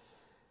they?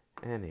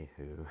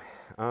 Anywho,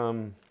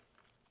 I'm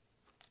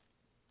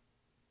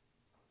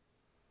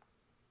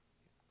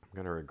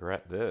going to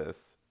regret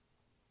this.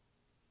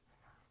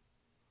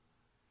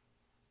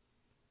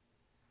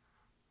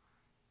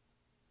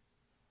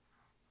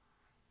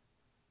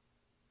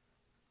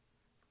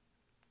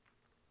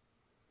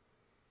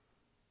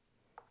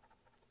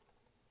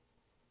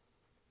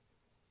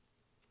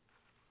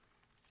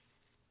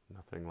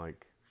 Nothing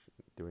like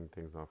doing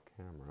things off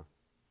camera.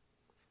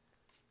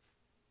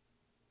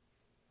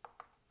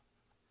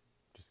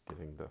 Just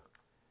getting the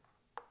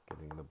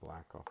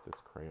black off this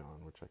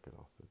crayon, which I could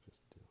also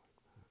just do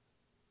like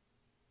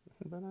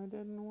that. But I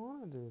didn't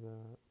want to do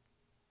that.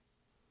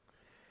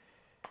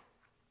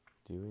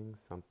 Doing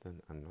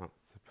something I'm not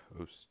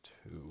supposed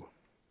to.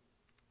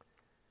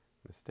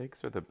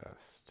 Mistakes are the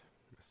best.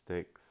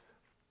 Mistakes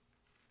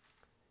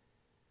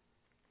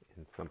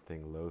in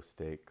something low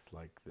stakes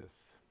like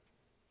this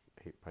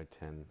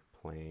 8x10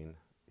 plane.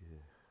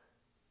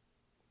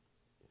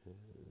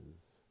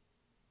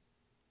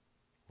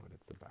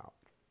 about.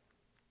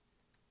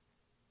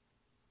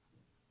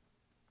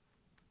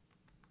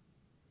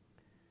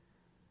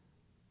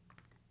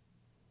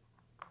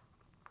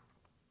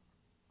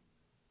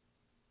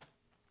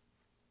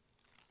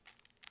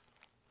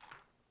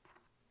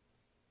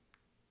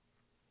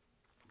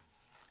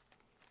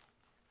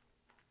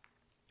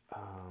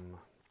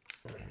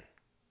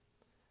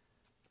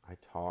 I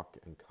talk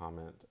and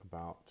comment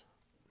about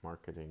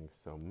marketing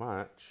so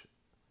much.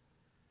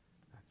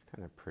 That's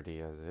kind of pretty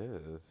as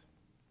is.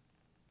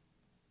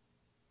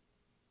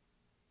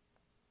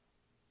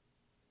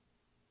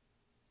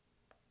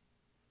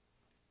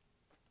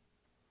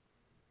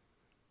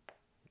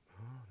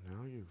 Oh,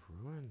 now you've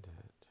ruined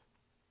it.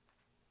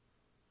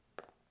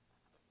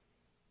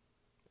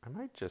 I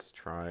might just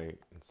try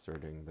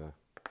inserting the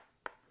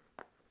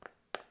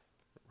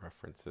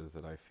references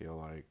that I feel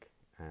like,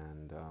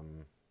 and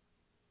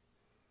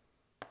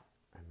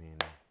I mean,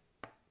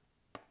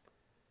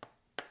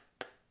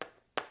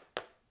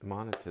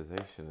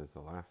 monetization is the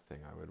last thing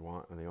I would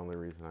want, and the only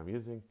reason I'm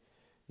using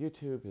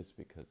YouTube is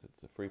because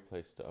it's a free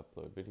place to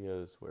upload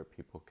videos where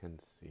people can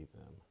see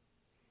them.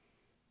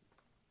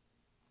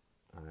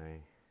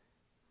 I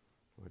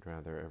would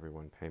rather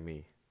everyone pay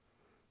me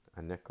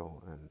a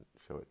nickel and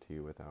show it to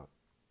you without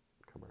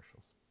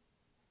commercials.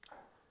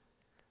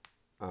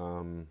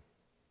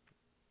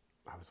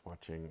 I was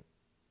watching,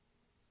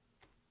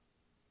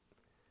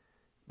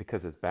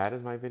 because as bad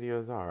as my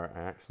videos are,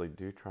 I actually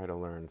do try to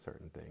learn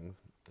certain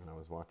things. And I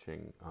was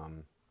watching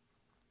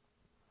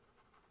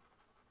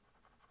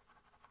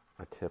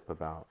a tip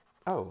about,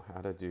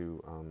 how to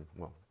do,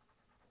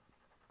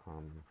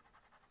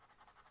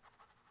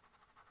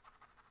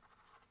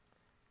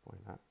 boy,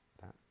 that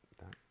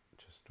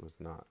just was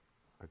not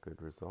a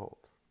good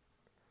result,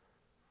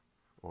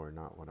 or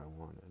not what I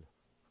wanted.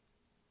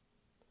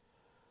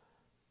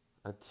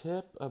 A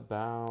tip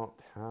about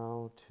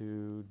how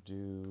to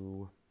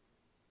do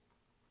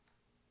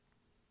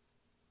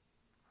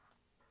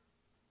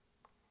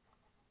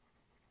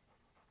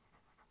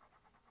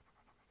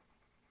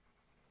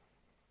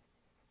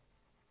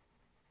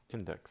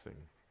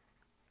indexing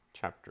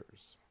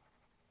chapters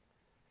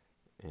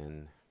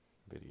in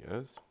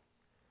videos.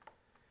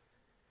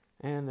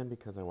 And then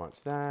because I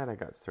watched that, I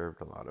got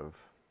served a lot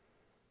of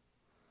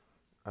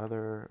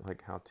other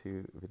like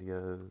how-to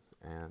videos,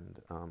 and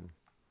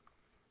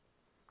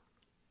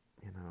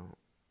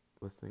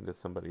listening to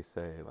somebody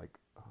say like,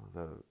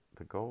 oh,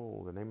 the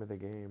goal, the name of the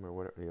game, or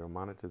whatever,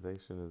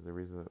 monetization is the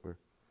reason that we're...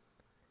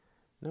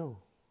 No,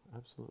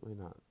 absolutely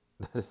not.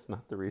 That is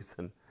not the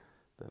reason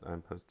that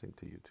I'm posting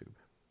to YouTube.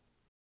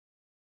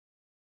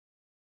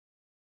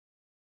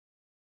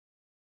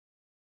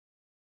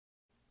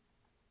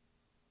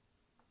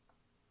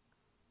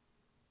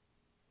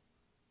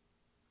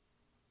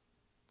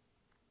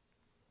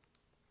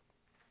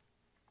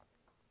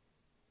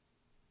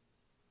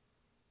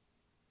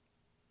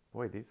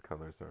 Boy, these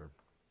colors are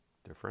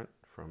different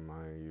from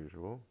my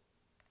usual.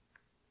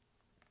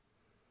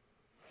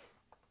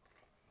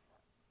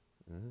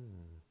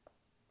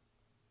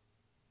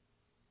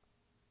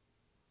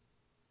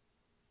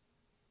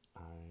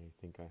 I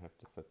think I have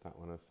to set that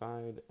one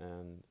aside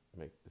and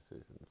make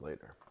decisions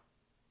later.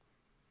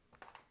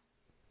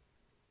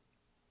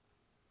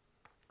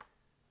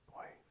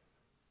 Boy,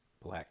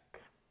 black.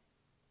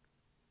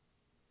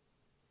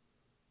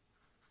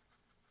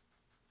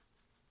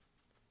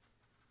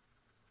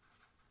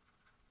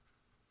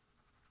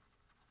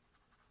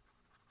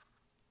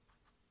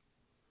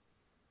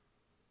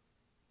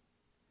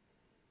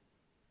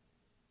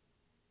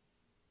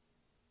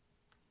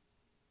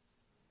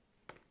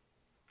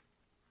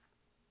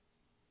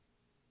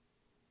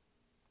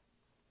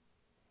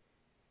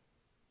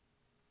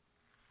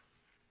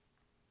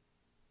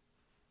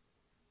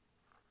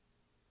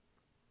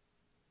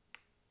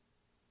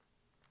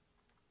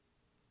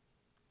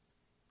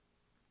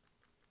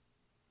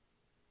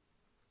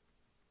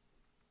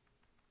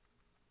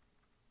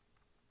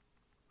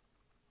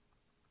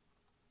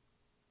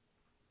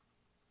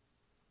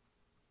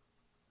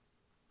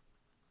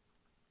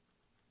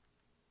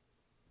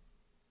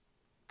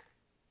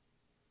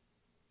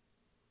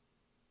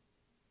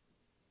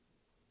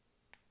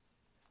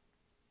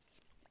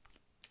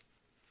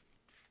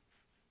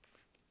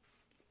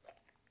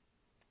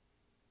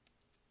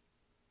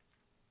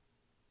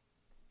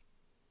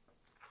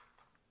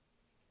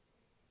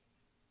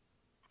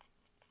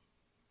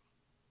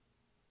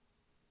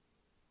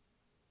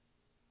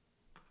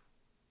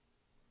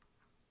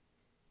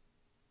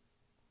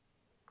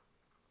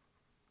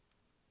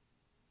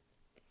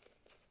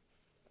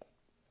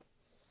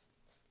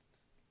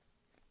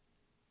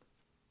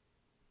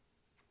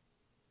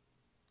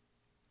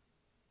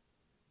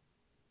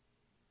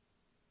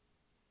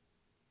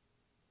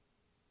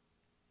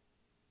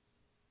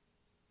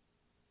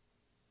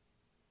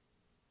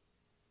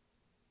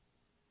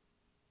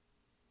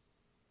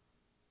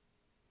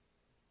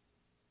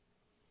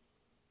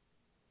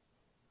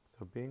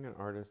 So being an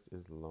artist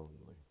is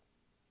lonely.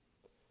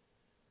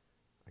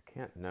 I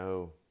can't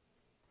know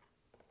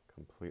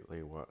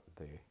completely what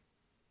the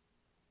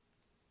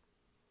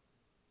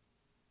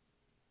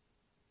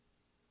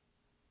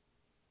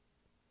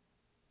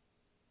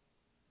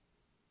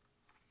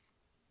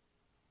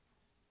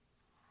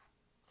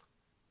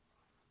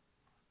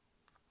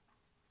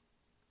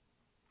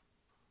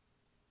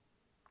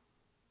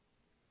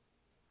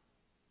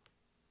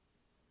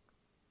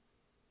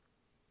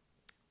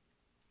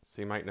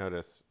So you might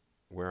notice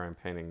where I'm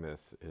painting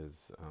this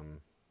is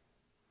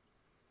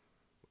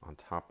on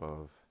top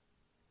of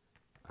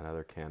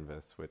another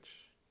canvas, which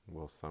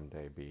will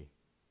someday be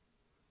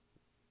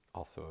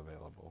also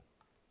available.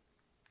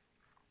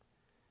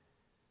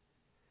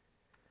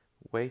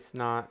 Waste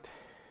not,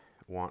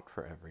 want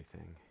for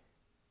everything.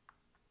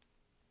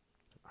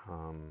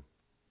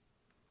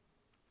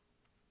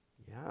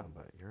 Yeah,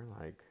 but you're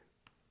like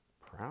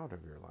proud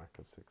of your lack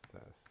of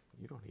success.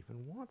 You don't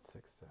even want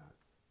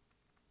success.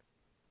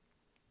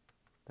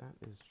 That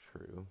is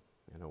true,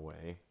 in a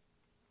way.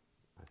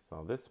 I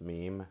saw this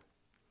meme.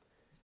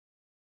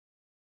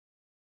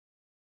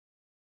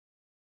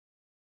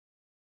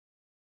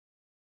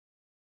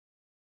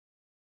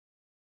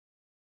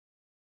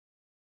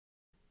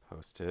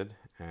 Posted,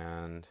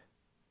 and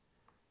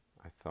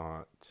I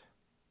thought,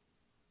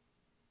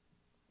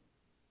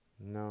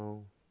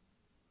 no,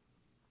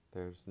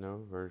 there's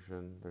no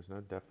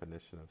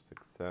definition of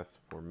success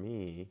for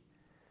me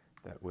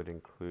that would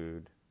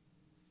include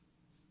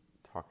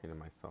talking to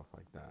myself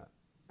like that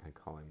and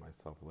calling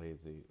myself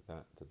lazy.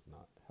 That does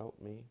not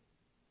help me.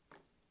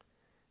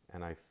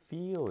 And I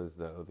feel as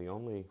though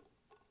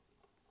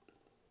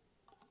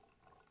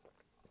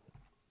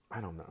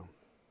I don't know.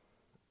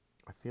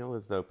 I feel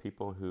as though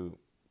people who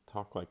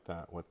talk like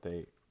that,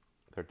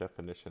 their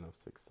definition of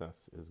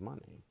success is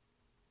money.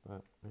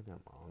 But maybe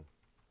I'm wrong.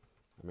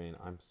 I mean,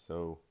 I'm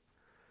so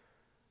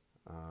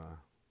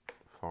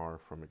far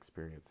from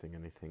experiencing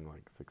anything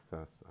like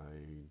success,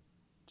 I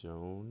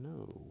don't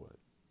know what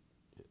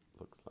it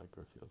looks like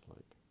or feels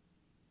like.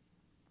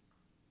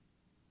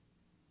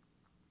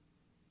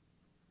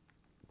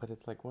 But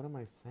it's like, what am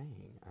I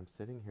saying? I'm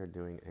sitting here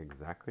doing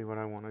exactly what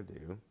I want to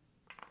do.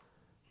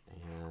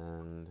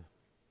 And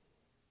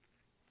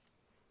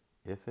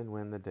if and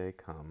when the day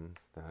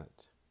comes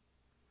that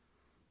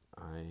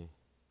I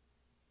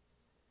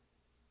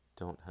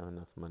don't have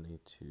enough money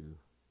to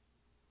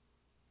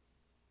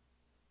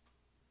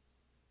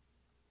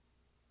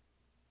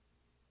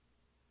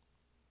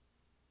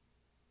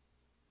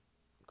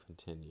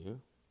continue,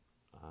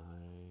 I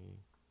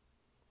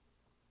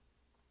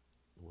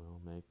will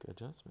make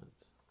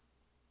adjustments.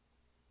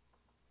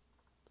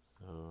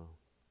 So,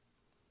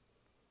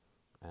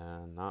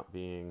 and not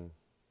being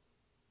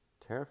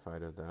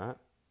terrified of that,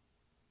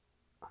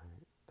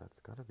 that's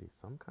got to be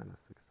some kind of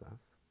success.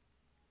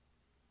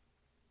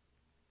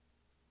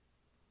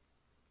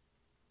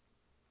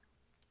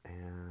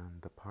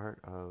 And the part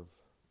of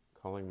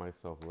calling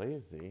myself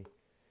lazy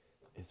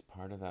is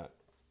part of that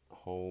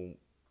whole,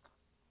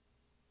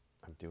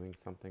 I'm doing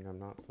something I'm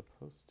not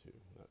supposed to.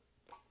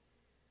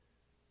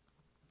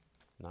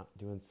 Not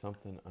doing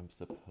something I'm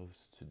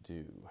supposed to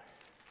do.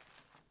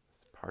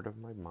 It's part of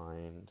my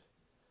mind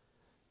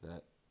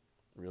that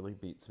really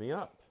beats me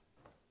up.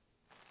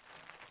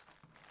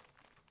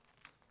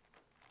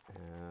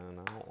 And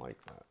I don't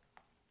like that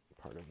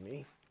part of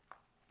me.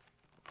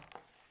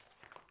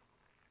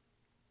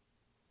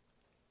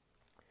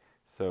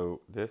 So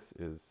this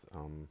is,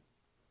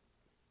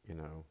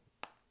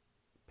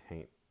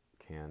 paint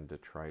can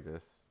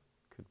detritus.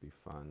 Could be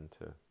fun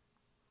to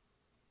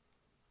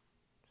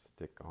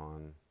stick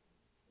on.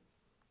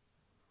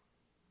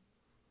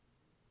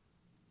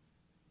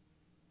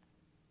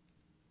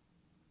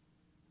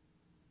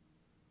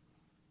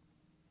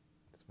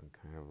 This one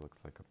kind of looks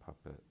like a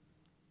puppet.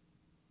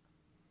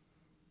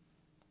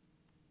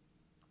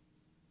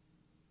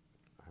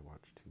 I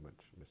watch too much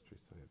Mystery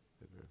Science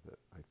Theater that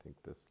I think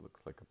this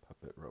looks like a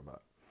puppet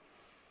robot.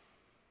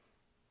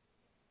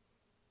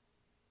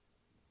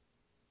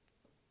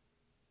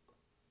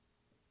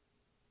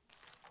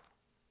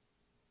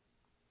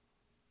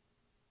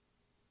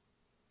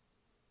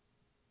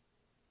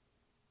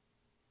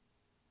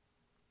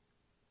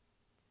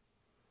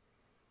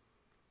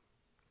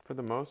 For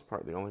the most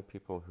part, the only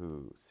people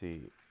who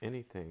see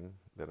anything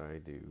that I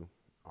do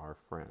are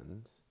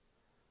friends,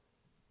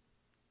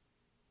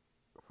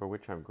 for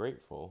which I'm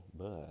grateful,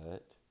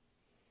 but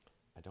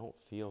I don't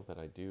feel that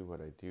I do what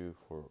I do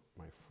for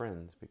my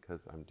friends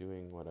because I'm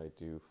doing what I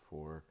do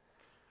for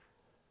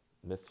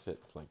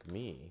misfits like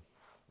me.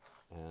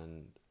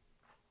 And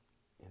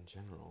in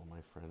general,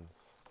 my friends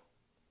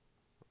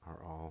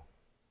are all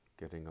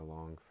getting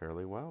along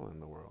fairly well in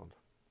the world.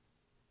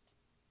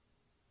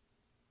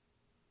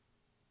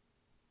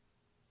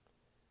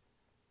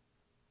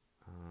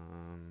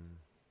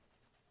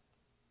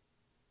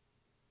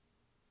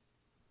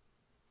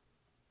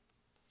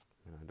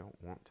 And I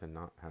don't want to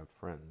not have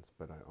friends,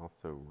 but I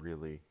also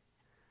really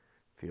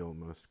feel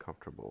most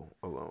comfortable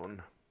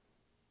alone.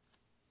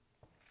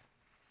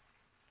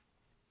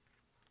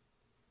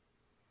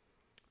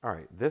 All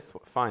right, this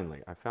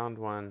finally, I found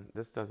one.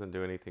 This doesn't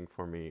do anything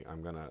for me.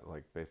 I'm gonna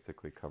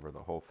basically cover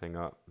the whole thing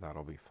up.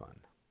 That'll be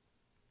fun.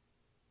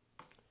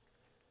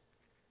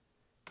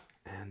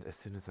 And as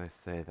soon as I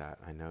say that,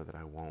 I know that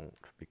I won't,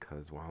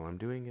 because while I'm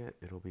doing it,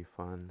 it'll be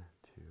fun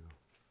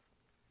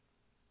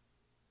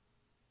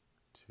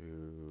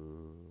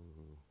to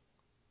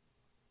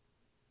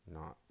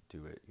not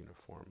do it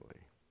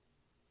uniformly.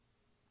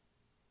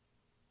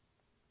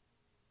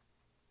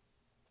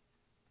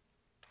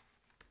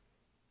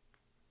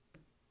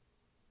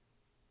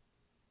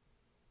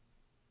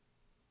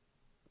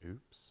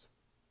 Oops.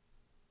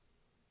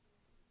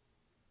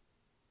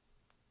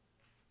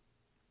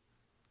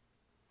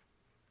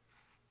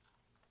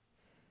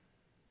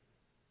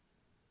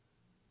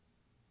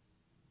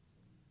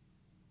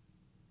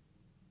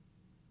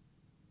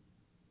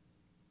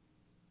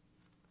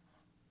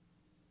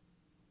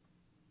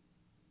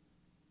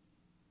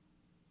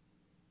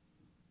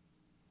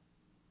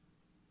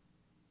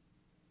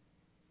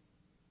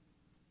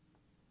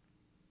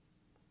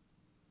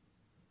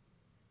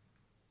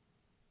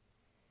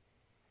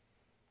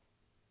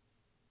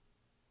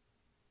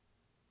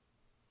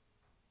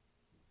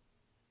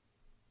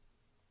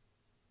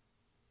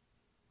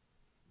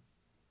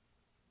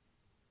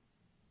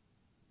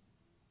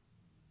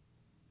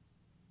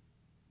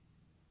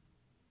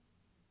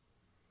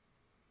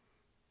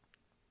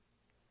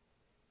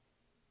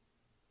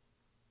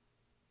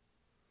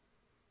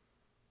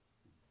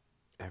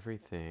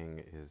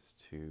 Everything is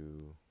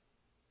too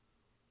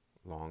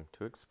long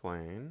to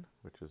explain,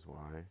 which is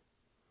why,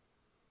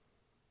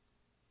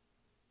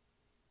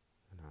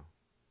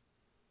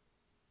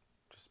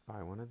 just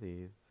buy one of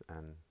these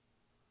and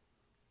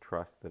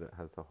trust that it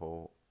has a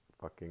whole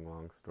fucking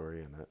long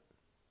story in it.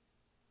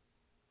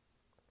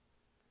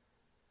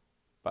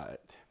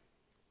 But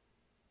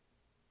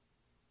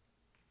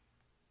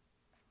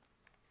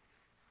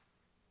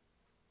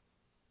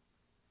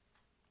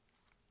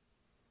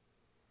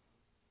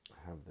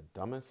I have the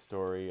dumbest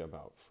story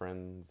about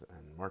friends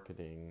and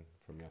marketing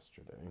from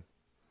yesterday.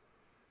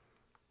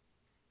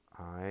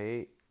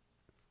 I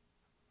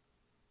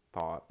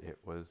thought it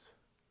was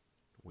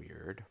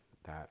weird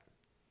that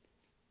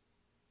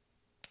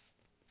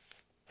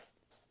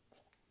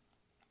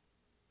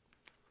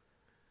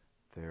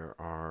there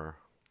are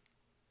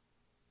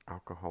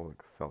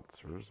alcoholic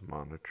seltzers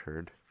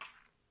monitored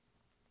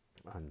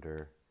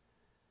under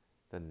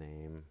the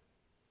name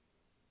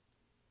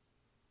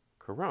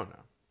Corona.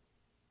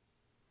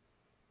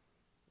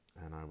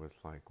 And I was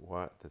like,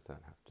 what does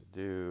that have to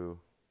do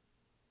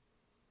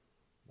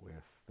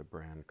with the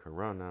brand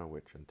Corona,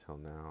 which until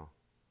now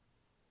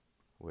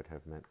would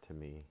have meant to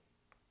me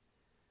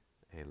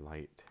a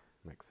light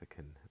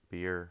Mexican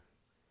beer,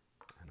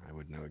 and I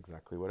would know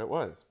exactly what it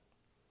was.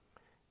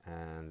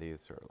 And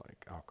these are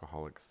like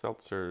alcoholic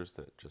seltzers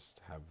that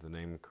just have the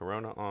name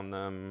Corona on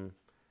them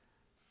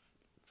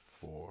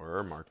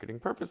for marketing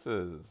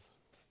purposes,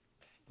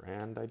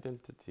 brand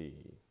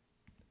identity,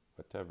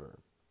 whatever.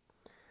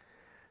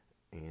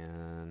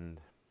 And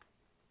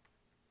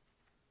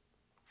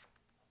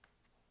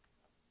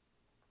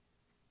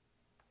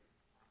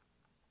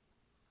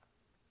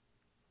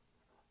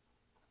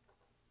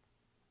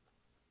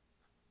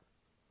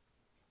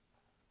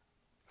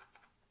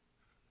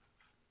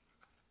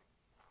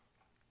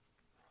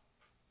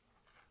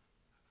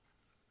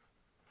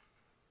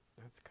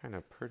that's kind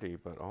of pretty,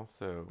 but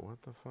also,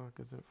 what the fuck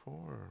is it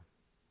for?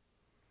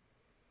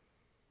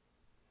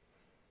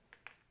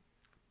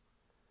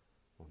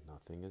 Well,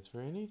 nothing is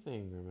for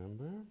anything,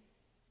 remember?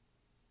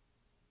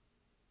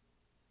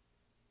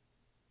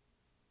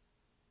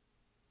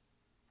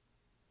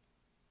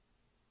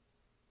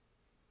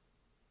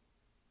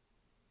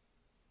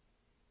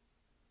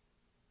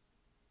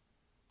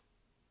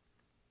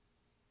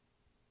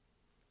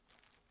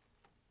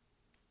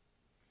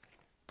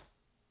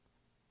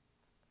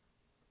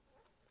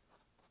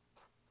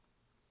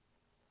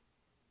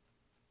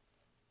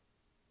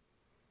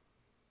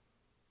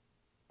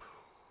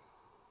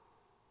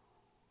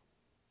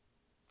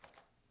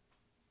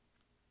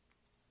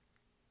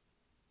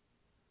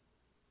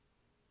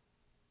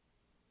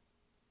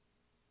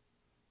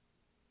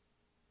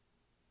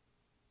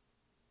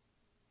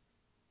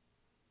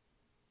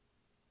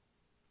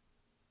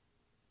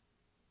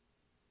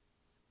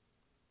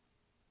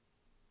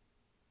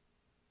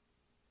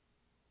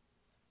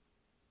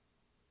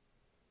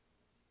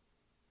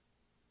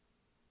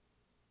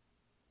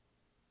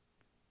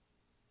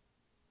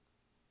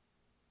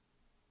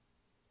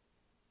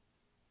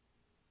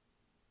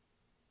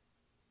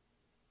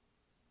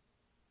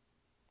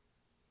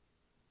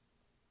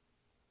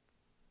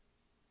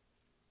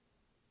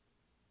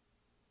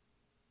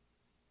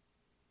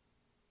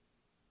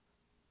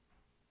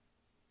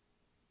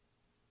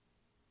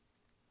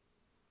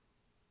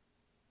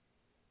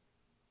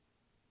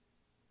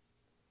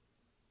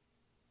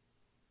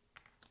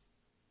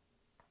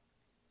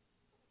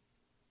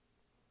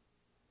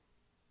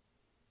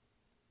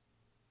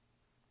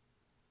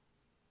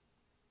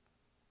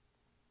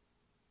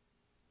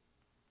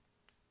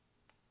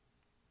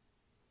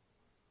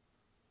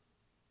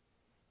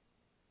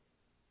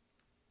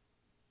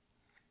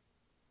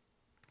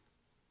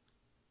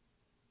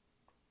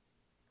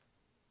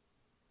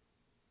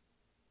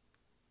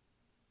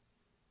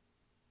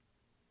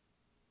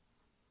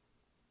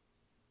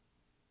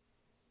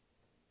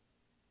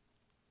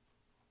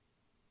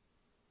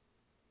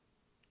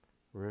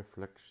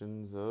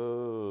 Reflections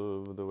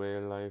of the way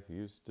life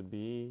used to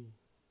be.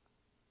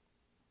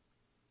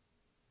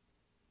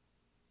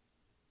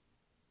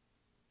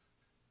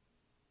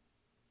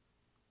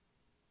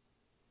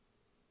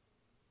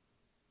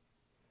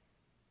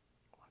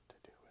 What to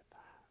do with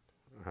that?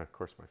 Of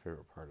course, my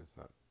favorite part is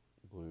that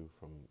blue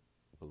from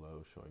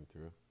below showing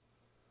through.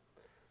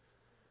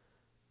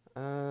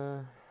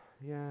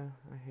 Yeah,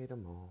 I hate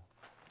them all.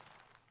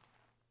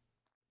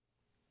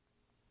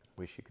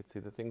 Wish you could see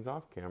the things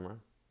off camera.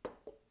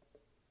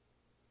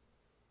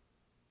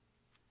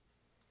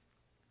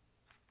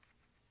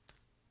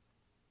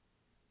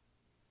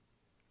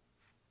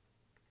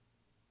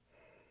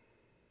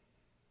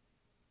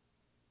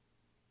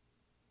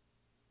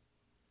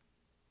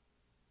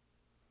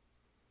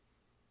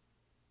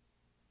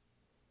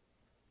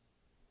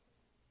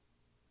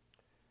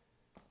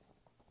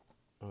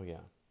 Oh yeah.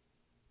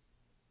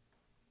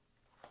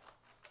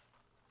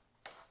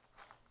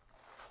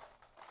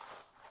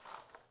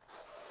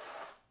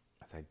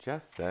 As I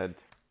just said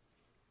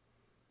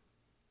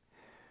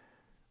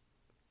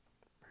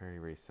very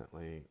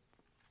recently,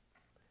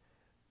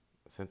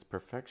 since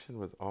perfection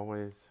was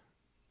always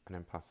an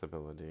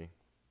impossibility,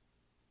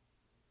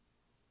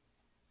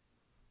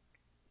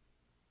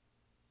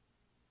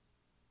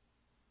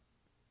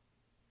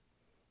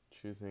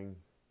 choosing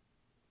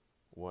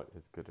what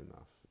is good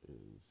enough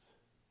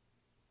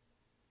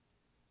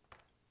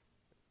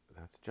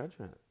that's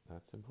judgment.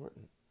 That's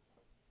important.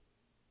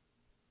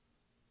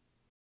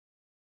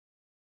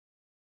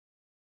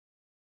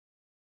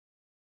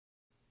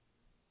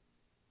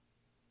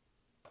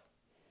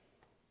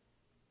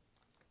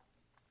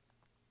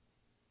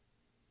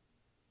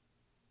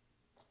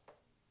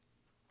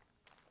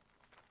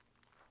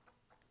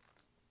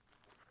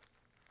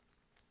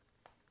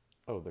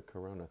 Oh, the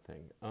corona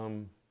thing.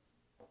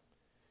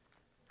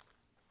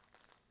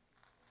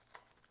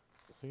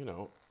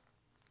 So,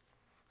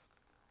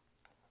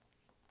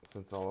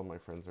 since all of my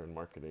friends are in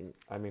marketing,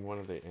 I mean, one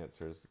of the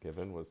answers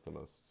given was the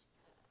most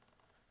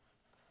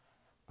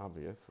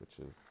obvious, which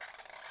is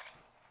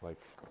like,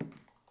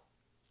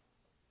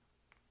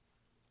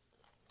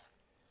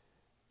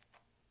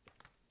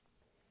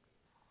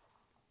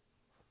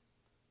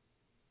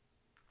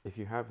 if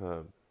you have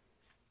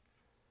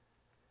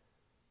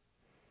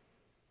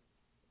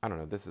I don't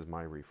know, this is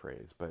my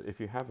rephrase, but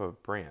if you have a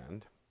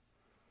brand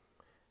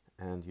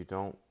and you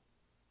don't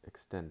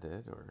extend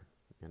it or,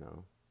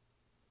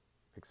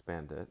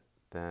 expand it,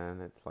 then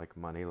it's like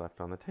money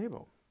left on the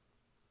table.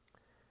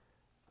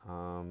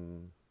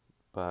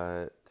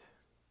 But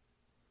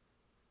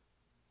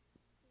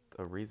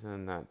the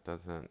reason that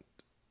doesn't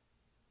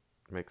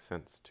make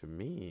sense to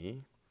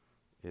me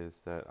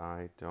is that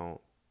I don't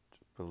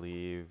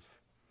believe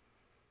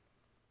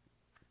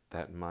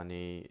that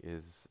money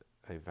is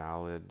a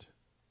valid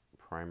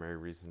primary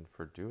reason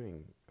for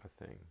doing a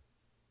thing.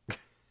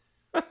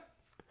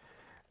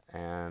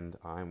 And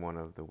I'm one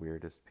of the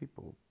weirdest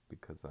people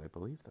because I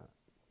believe that.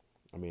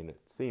 I mean,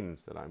 it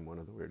seems that I'm one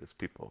of the weirdest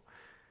people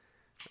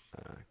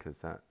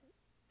because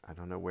I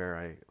don't know where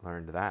I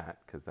learned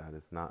that, because that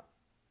is not,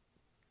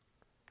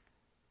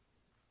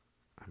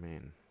 I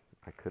mean,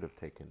 I could have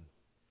taken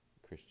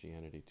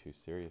Christianity too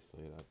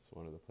seriously. That's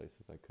one of the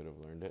places I could have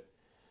learned it.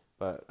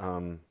 But,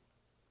 all right.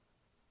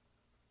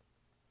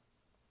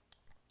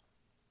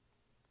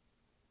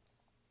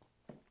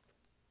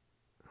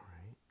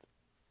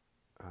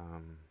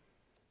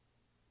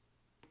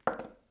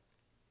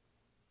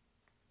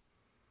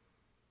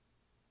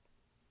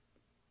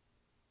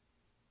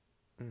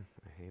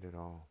 I hate it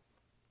all.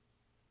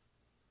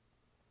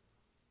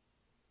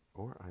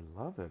 Or I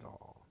love it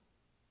all.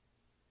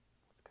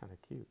 It's kind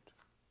of cute.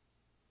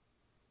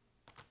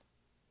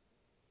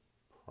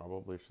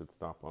 Probably should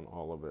stop on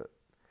all of it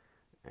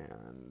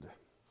and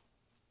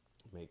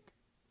make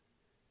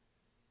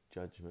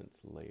judgments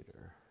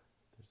later.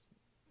 There's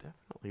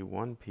definitely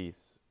one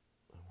piece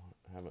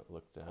I haven't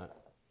looked at.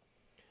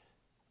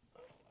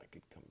 I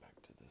could come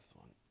back to this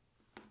one.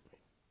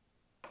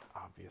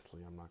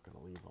 Obviously, I'm not going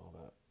to leave all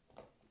that.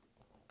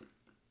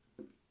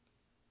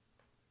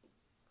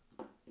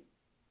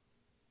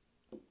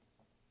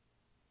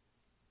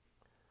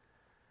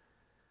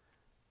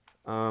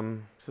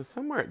 So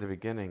somewhere at the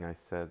beginning I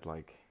said,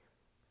 like,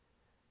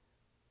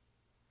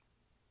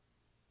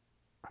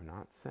 I'm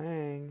not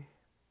saying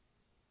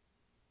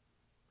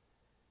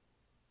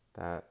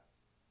that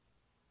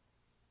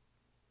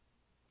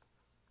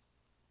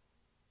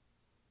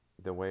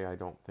the way I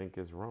don't think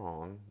is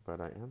wrong,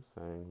 but I am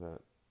saying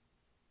that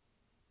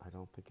I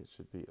don't think it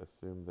should be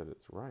assumed that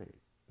it's right.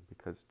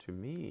 Because to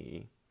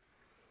me,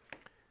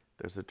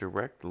 there's a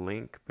direct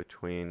link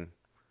between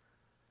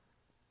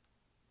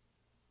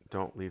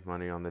don't leave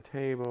money on the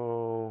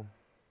table,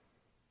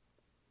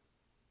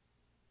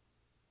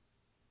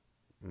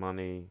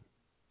 money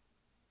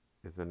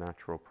is a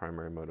natural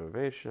primary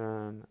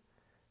motivation,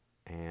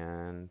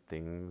 and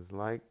things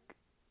like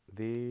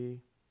the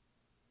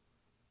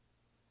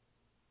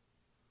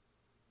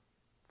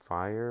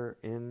fire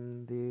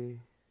in the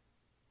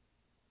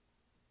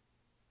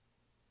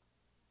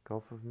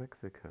Gulf of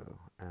Mexico,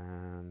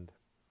 and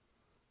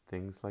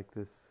things like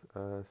this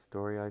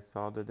story I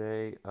saw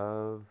today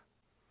of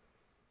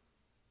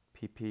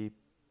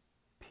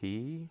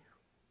PPP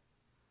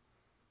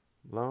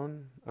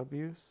loan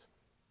abuse.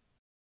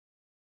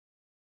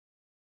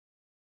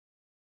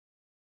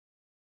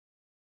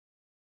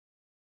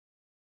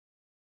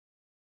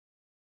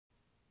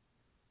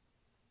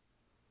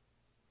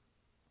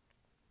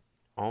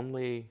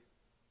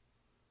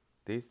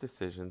 these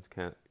decisions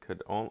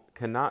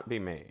cannot be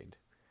made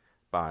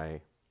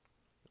by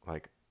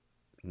like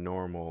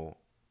normal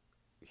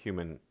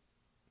human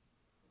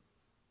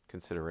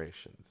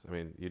considerations. I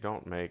mean, you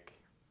don't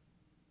make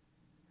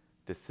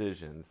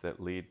decisions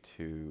that lead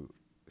to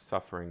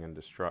suffering and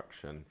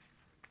destruction.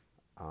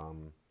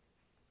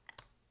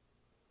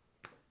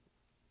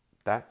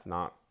 That's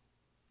not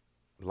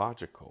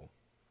logical.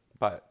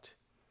 But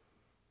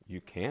you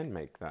can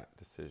make that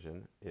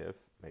decision if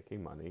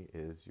making money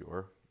is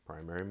your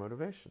primary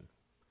motivation.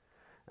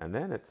 And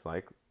then it's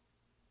like,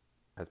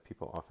 as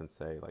people often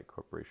say, like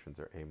corporations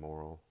are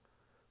amoral,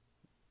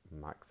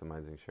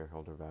 maximizing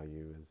shareholder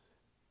value is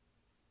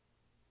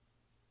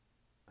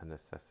a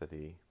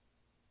necessity.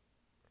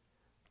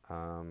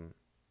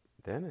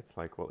 Then it's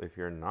like, well, if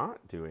you're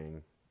not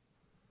doing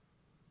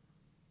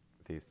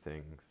these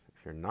things,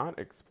 if you're not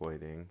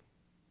exploiting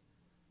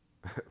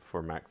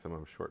for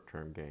maximum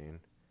short-term gain,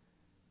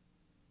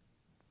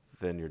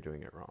 then you're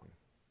doing it wrong.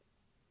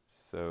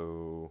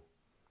 So,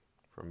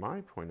 from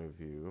my point of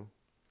view,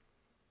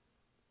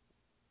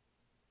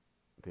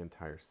 the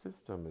entire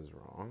system is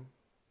wrong.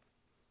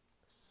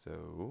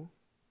 So,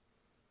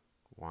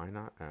 why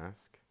not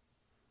ask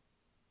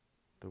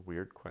the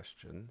weird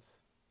questions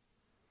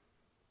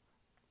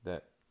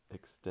that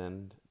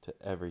extend to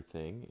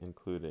everything,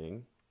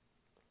 including,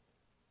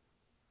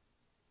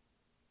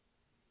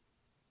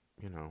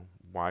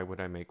 why would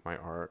I make my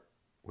art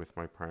with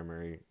my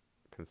primary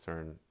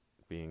concern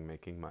being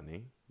making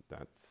money?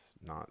 That's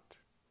not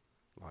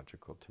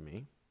logical to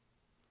me.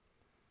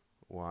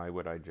 Why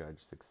would I judge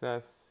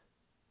success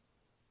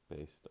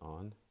based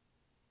on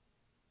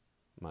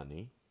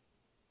money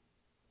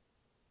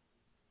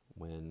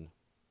when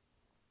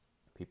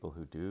people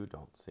who do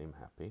don't seem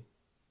happy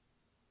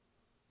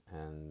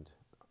and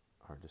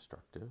are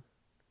destructive?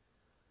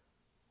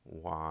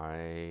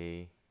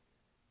 Why,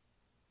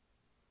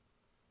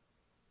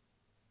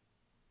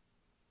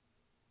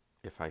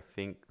 if I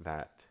think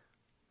that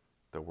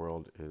the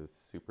world is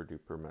super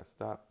duper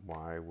messed up,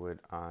 why would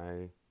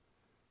I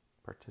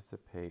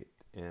participate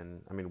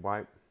in,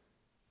 why?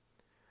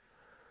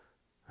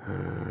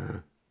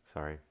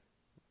 Sorry,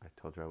 I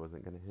told you I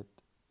wasn't going to hit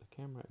the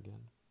camera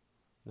again.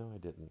 No, I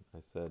didn't. I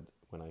said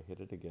when I hit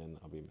it again,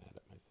 I'll be mad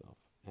at myself.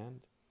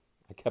 And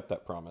I kept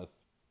that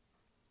promise.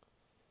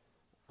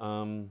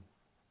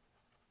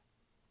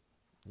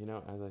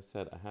 As I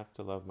said, I have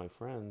to love my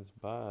friends,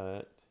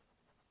 but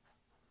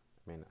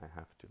I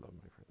have to love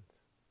my friends.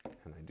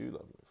 And I do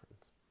love my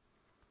friends.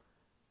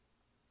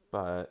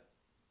 But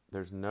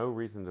there's no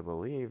reason to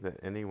believe that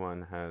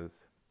anyone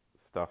has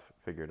stuff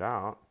figured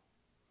out.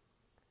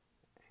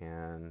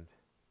 And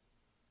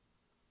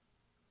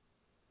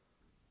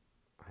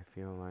I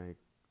feel like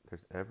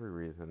there's every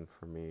reason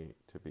for me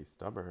to be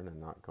stubborn and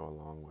not go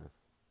along with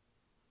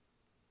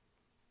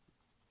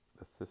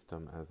the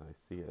system as I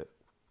see it,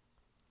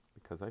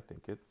 because I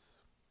think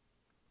it's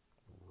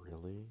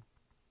really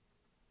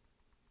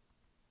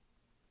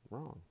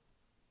wrong.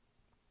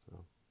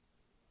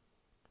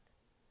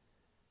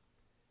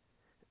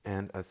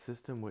 And a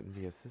system wouldn't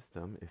be a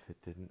system if it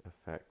didn't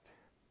affect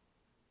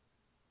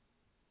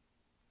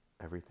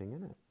everything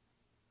in it.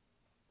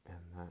 And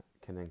that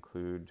can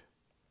include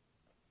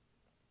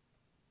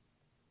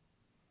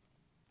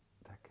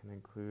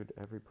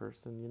every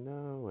person you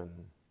know,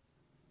 and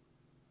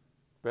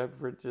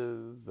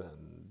beverages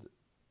and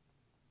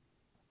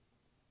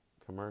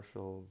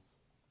commercials,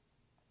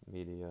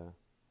 media,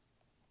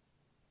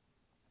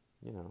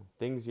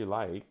 things you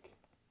like.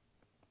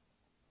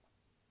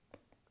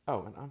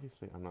 Oh, and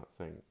obviously I'm not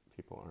saying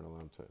people aren't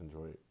allowed to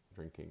enjoy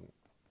drinking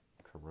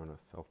Corona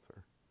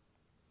seltzer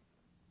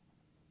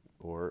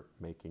or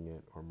making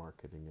it or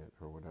marketing it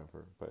or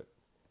whatever, but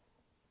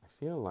I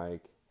feel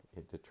like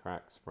it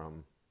detracts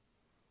from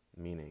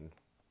meaning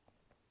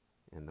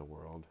in the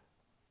world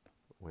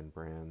when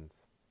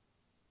brands...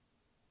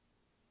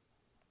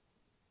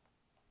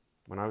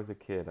 When I was a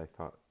kid, I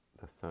thought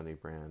the Sony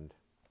brand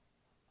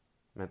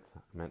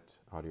meant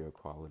audio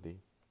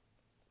quality,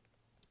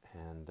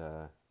 and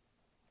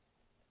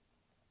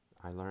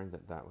I learned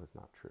that was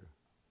not true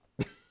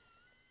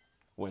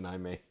when I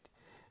made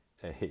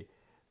a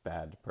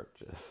bad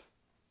purchase.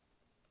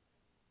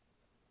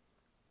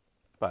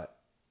 But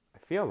I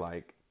feel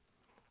like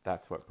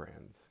that's what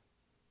brands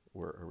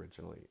were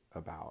originally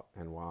about,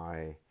 and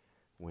why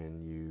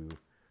when you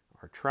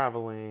are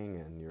traveling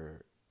and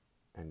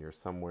you're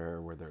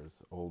somewhere where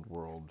there's old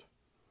world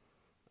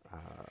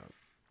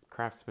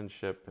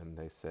craftsmanship, and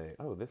they say,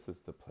 oh, this is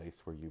the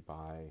place where you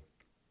buy,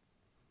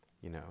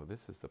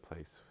 this is the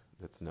place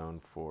that's known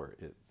for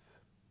its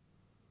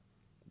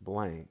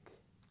blank,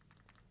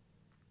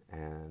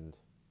 and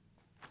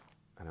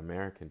an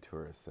American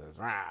tourist says,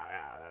 wow,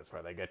 yeah, that's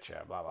where they get you,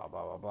 blah, blah,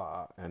 blah, blah,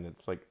 blah. And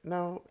it's like,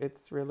 no,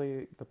 it's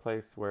really the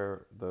place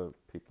where the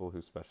people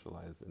who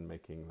specialize in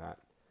making that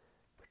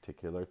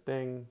particular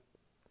thing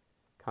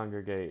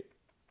congregate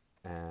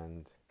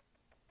and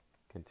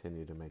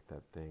continue to make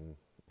that thing.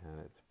 And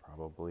it's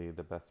probably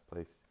the best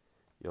place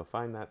you'll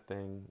find that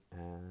thing,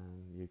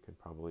 and you can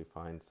probably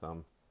find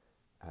some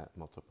at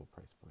multiple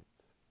price points.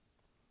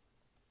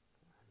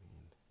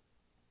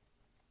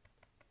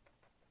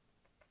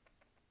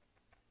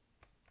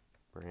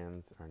 I mean,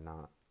 brands are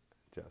not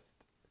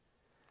just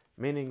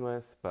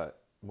meaningless,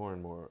 but more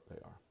and more they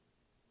are.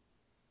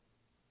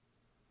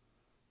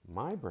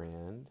 My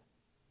brand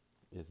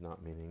is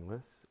not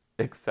meaningless,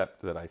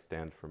 except that I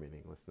stand for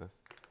meaninglessness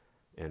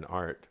in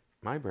art.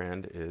 My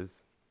brand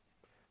is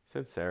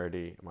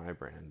sincerity. My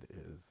brand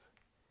is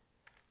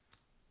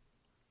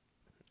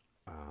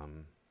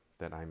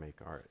that I make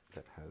art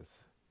that has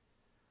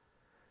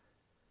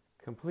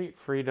complete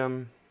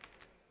freedom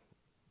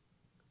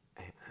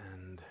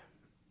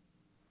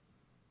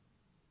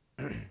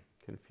and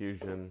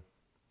confusion,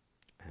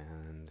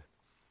 and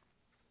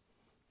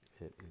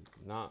it is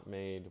not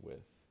made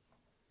with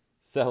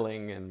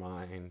selling in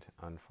mind,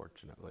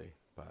 unfortunately,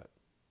 but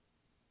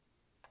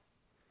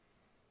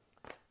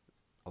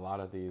a lot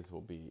of these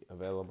will be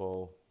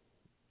available.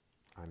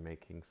 I'm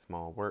making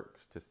small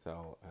works to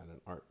sell at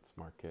an arts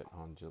market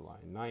on July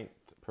 9th,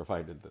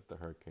 provided that the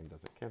hurricane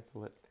doesn't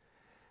cancel it,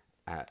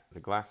 at the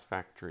Glass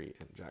Factory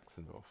in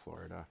Jacksonville,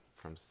 Florida,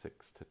 from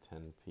 6 to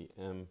 10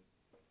 p.m.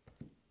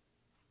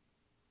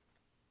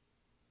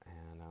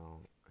 And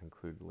I'll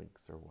include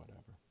links or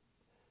whatever.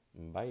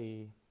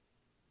 Bye.